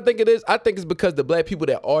bullshit. You know what I think it is? I think it's because the black people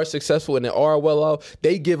that are successful and that are well off,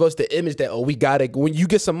 they give us the image that, we got it. When you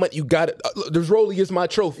get some money, you got it. This Rollie is my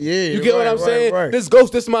trophy. Yeah, you get what I'm saying? Right. This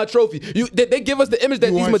Ghost, this is my trophy. They give us the image that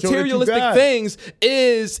You these wanna show that you materialistic got it. things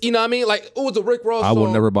is, you know what I mean? Like, it was a Rick Ross I song.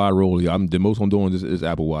 will never buy a Rollie. The most I'm doing is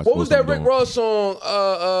Apple Watch. What was Most that I'm Rick doing. Ross song?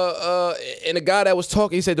 And the guy that was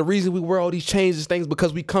talking, he said the reason we wear all these chains and things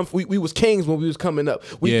because we was kings when we was coming up.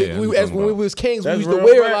 When we was kings, we used to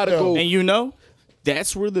wear a lot of gold. And you know,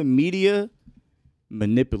 that's where the media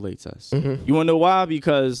manipulates us. Mm-hmm. You want to know why?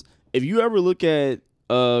 Because if you ever look at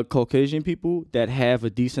Caucasian people that have a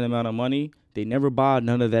decent amount of money, they never buy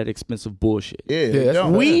none of that expensive bullshit.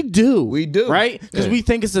 We do. Right? Because we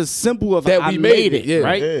think it's as simple as That I we made made it. it,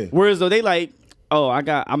 Right? Yeah. Whereas though they like,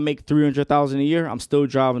 I make $300,000 a year. I'm still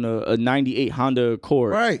driving a '98 Honda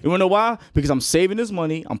Accord. Right. You wanna know why? Because I'm saving this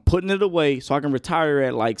money. I'm putting it away so I can retire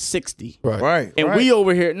at like 60. Right. And we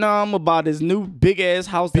over here, I'm gonna buy this new big ass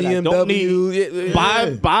house that I don't need.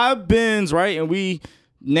 Buy Benz, right? And we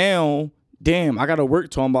now, damn, I gotta work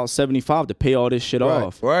till I'm about 75 to pay all this shit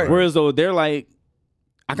off. Right. Whereas though they're like,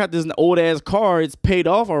 I got this old ass car, it's paid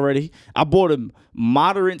off already. I bought a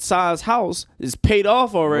moderate sized house, it's paid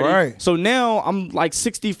off already. Right. So now I'm like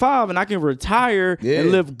 65 and I can retire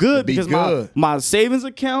and live good Be because good. my savings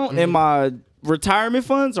account and my retirement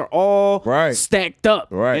funds are all stacked up.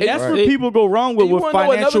 Right. And that's where people go wrong with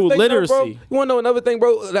financial literacy. You want to know another thing,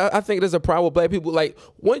 bro? I think there's a problem with black people. Like,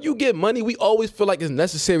 when you get money, we always feel like it's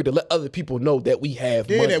necessary to let other people know that we have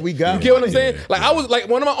money. that we got You get what I'm saying? Like, I was like,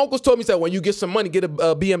 one of my uncles told me, he said, when you get some money, get a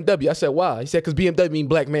BMW. I said, why? He said, because BMW mean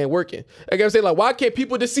black man working. I gotta say, like, why can't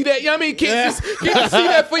people just see that? You know what I mean? Can't just see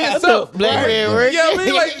that for yourself. Black man working. You know what I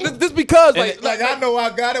mean? Like, just because, like I know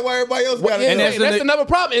I got it, why everybody else got it. and that's another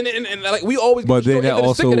problem. And like, we always But get then that into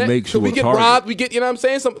the stick also of that. makes So you we a get target. robbed. We get, you know what I'm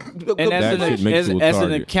saying? And That shit makes you a as an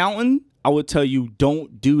target. accountant, I would tell you,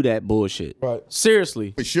 don't do that bullshit. Right.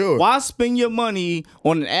 Seriously. For sure. Why spend your money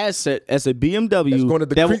on an asset as a BMW That's gonna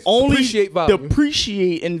that will only depreciate value.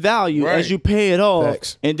 depreciate in value Right. as you pay it off?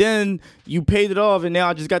 Facts. And then you paid it off, and now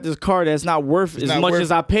I just got this car that's not worth as much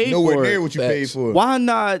as I paid nowhere for near it. what you paid for. Why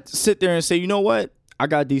not sit there and say, you know what? I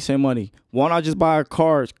got decent money. Why not just buy a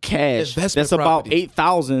car cash Investment that's about property.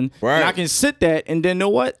 $8,000, Right. and I can sit that, and then know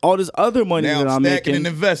what? All this other money Now that I'm I'm stacking making, and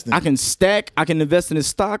investing. I can stack. I can invest in the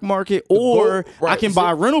stock market, or right. I can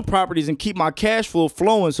buy rental properties and keep my cash flow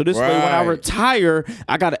flowing. So this way, when I Right. retire,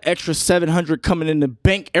 I got an extra $700 coming in the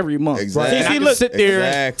bank every month. Exactly. And I See, can look, sit there,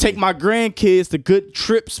 exactly. take my grandkids to good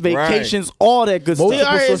trips, vacations, all that good Multiple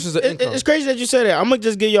stuff. All right, sources of income. it's crazy that you said that. I'm gonna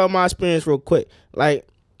just give y'all my experience real quick. Like,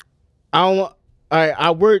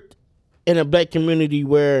 I worked in a black community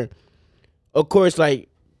where, of course, like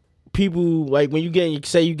people like when you getting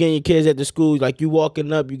your kids at the school, like you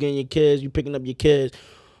walking up, you getting your kids, you picking up your kids,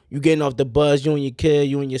 you getting off the bus, you and your kid,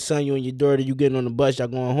 you and your son, you and your daughter, you getting on the bus, y'all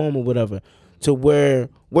going home or whatever. To where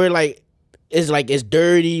like it's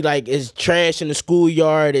dirty, like it's trash in the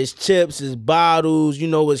schoolyard, it's chips, it's bottles,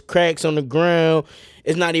 it's cracks on the ground.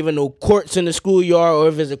 It's not even no courts in the schoolyard, or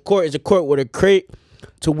if it's a court with a crate.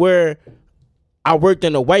 To where I worked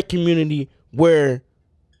in a white community where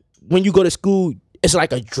when you go to school, it's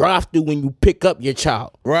like a drive-through when you pick up your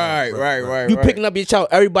child. Right. You picking up your child,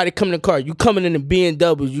 everybody come in the car. You coming in the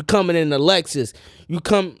BMW, you coming in the Lexus.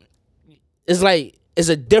 It's like it's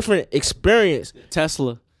a different experience.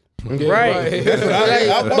 Tesla. Right.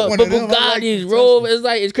 I But Bugattis, Rolls,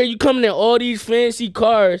 it's crazy. You coming in all these fancy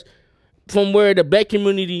cars from where the black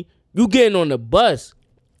community, you getting on the bus.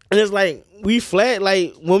 And it's like, we flat,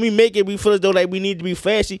 like, when we make it, we feel as though, like, we need to be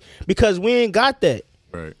flashy because we ain't got that.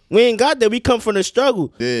 Right. We ain't got that. We come from the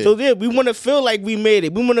struggle. Yeah. So we want to feel like we made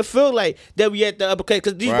it. We want to feel like that we at the upper class.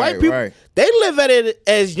 Because these white people, they live at it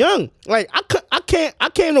as young. Like, I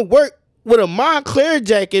came to work with a Montclair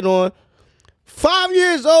jacket on. 5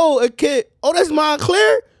 years old, a kid. Oh, that's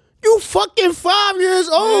Montclair? You fucking 5 years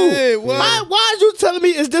old. Yeah, why is you telling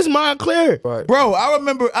me is this Montclair? Right. Bro, I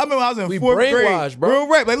remember I was in fourth grade. Bro. Real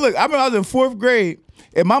rap. Like, look, I remember I was in fourth grade,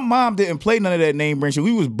 and my mom didn't play none of that name brand shit.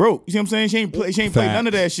 We was broke. You see what I'm saying? She ain't play none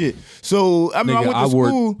of that shit. So I mean, I went to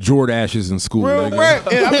school. Wore Jordashes in school. Real nigga. rap.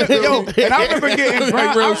 And I remember getting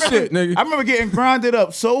nigga. I remember getting grinded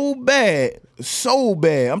up so bad.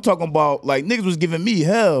 I'm talking about like niggas was giving me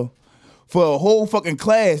hell for a whole fucking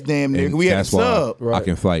class, damn near. And We had a that's why sub. I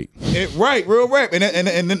can fight. Right, real rap. And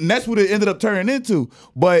that's what it ended up turning into.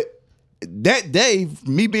 But that day,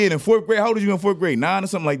 me being in fourth grade, how old was you in fourth grade? 9 or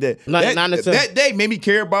something like that. That day made me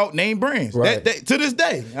care about name brands. Right. That day, to this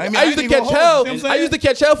day. I mean, I used to catch hell. I used to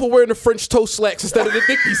catch hell for wearing the French toast slacks instead of the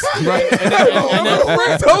Dickies. Right.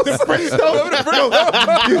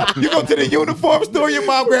 You go to the uniform store, your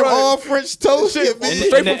mom grab all French toast shit.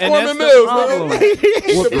 Straight from Foreman Mills,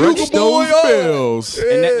 nigga. French toast bills.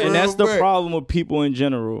 And that's the problem with people in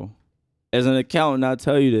general. As an accountant, I'll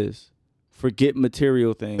tell you this. Forget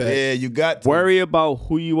material things. Yeah, you got to. Worry about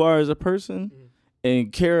who you are as a person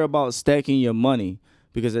and care about stacking your money.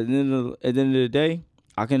 Because at the end of the day,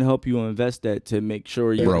 I can help you invest that to make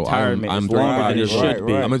sure your retirement is longer than it should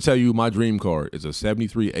be. I'm going to tell you my dream car is a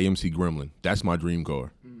 73 AMC Gremlin. That's my dream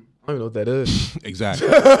car. I don't know what that is. Exactly.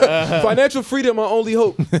 Financial freedom, my only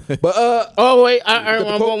hope. But oh wait,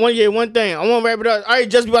 one thing. I want to wrap it up. All right,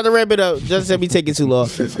 just about to wrap it up. Just said me taking too long.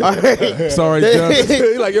 All right. Sorry,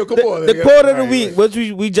 Just. like, yo, come on. The quote of the week, which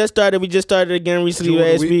we just started. We just started again recently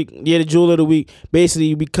last week. Yeah, the jewel of the week.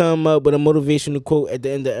 Basically, we come up with a motivational quote at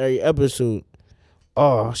the end of every episode.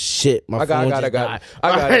 Oh shit! I got it,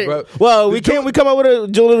 bro. Well, we come up with a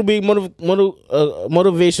jewel of the week,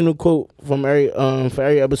 motivational quote from for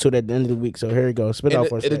every episode at the end of the week. So here we go. Spit out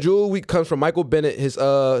for us. The jewel of the week comes from Michael Bennett. His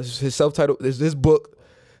self-titled his book,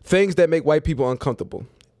 "Things That Make White People Uncomfortable."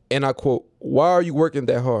 And I quote: "Why are you working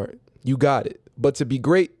that hard? You got it. But to be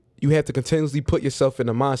great, you have to continuously put yourself in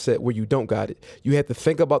a mindset where you don't got it. You have to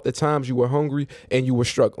think about the times you were hungry and you were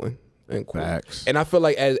struggling." Facts. And I feel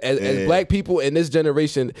like as black people in this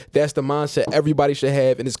generation, that's the mindset everybody should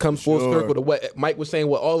have. And it's comes full circle to what Mike was saying,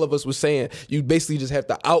 what all of us was saying. You basically just have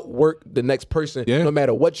to outwork the next person, no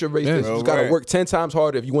matter what your race is. You just gotta work 10 times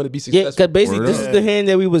harder if you want to be successful. Yeah, because basically this is the hand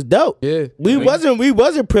that we was dealt. Yeah. We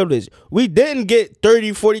wasn't privileged. We didn't get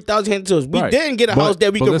 30, 40,000 hands to us. We didn't get a house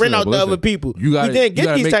that we could rent out to other people. We didn't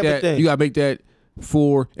get these type of things. You gotta make that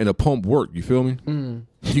floor and a pump work. You feel me?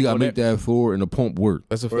 You gotta make that floor and the pump work.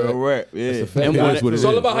 That's a fact. Right. Yeah. That's a fact. And it's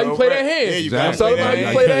all about how you play that hand. It's all about how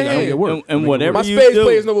you play that hand. And whatever my you space do,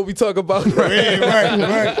 players know what we talk about.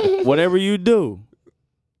 Right. whatever you do,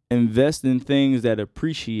 invest in things that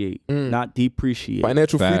appreciate, not depreciate.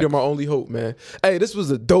 Financial freedom, our only hope, man. Hey, this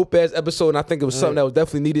was a dope ass episode, and I think it was something that was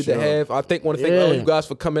definitely needed to have. I want to thank all you guys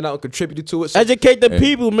for coming out and contributing to it. So, educate the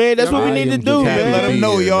people, man. That's what we need to do, man. Let them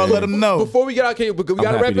know, y'all. Let them know. Before we get out here, we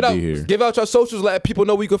gotta wrap it up. Give out your socials, let people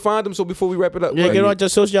know where you can find them. So before we wrap it up, get out your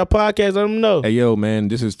social podcast, let them know. Hey, yo, man,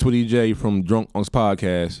 this is Twitty J from Drunk Unks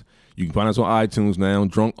Podcast. You can find us on iTunes now,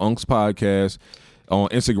 Drunk Unks Podcast. On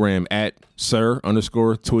Instagram at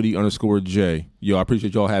sir_Twitty_J. Yo, I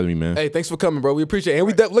appreciate y'all having me, man. Hey, thanks for coming, bro. We appreciate it. And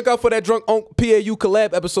we look out for that Drunk Unc PAU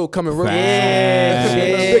collab episode coming real soon.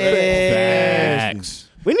 Facts.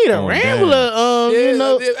 We need a rambler,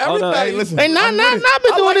 everything. Hey, listen. Hey, not been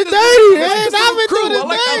doing it dirty. I've been doing it dirty.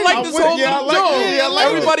 I like this whole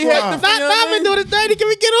everybody had the Not been doing it dirty. Can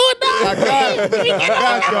we get on now? I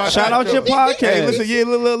got Shout out your podcast. Hey,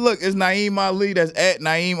 listen, look. It's Naeem Ali. That's at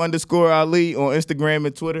Naeem_Ali on Instagram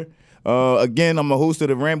and Twitter. Again, I'm a host of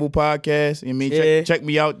the Ramble Podcast. You know what I mean? Check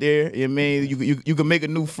me out there. You know what I mean? You can make a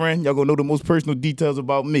new friend. Y'all gonna know the most personal details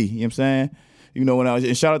about me. You know what I'm saying? You know,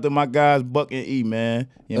 and shout out to my guys Buck and E, man.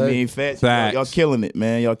 You know what I mean? Facts. Y'all killing it,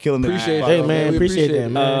 man. Y'all killing it. Appreciate it. Hey man, appreciate that,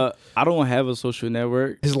 man. I don't have a social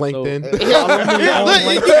network. His LinkedIn.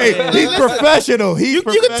 He's professional. You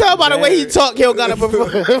can tell by the way he talk, he don't got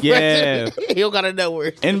a Yeah. he don't got a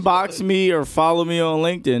network. Inbox me or follow me on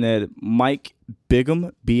LinkedIn at Mike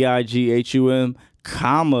Bigham, BIGHUM,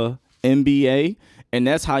 comma MBA, and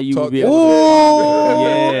that's how you would be able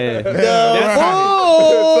to.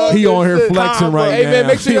 Yeah. He on here flexing right Hey now. man,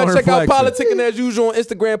 make sure He on y'all here check out flexing. Politicking As Usual on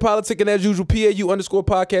Instagram, Politicking As Usual,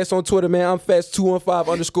 PAU_podcast on Twitter, man. I'm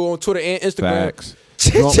Fats215_ on Twitter and Instagram. Facts.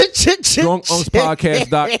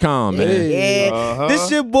 DrunkUnksPodcast.com, man. Yeah. This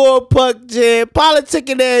your boy Puck J.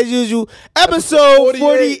 Politicking As Usual, episode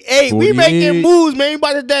 48. We making moves, man. We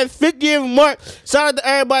about to that 50th mark. Shout out to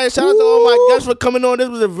everybody. Shout out to all my guests for coming on. This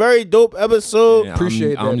was a very dope episode. Yeah,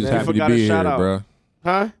 Appreciate I'm that, just man. happy to Forgot a be here, shout out. bro.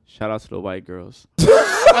 Huh? Shout out to the white girls. Hey,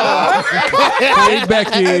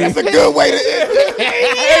 Becky. That's a good way to end it.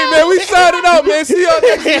 Hey man, we signing out, man. See y'all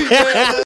next week, man.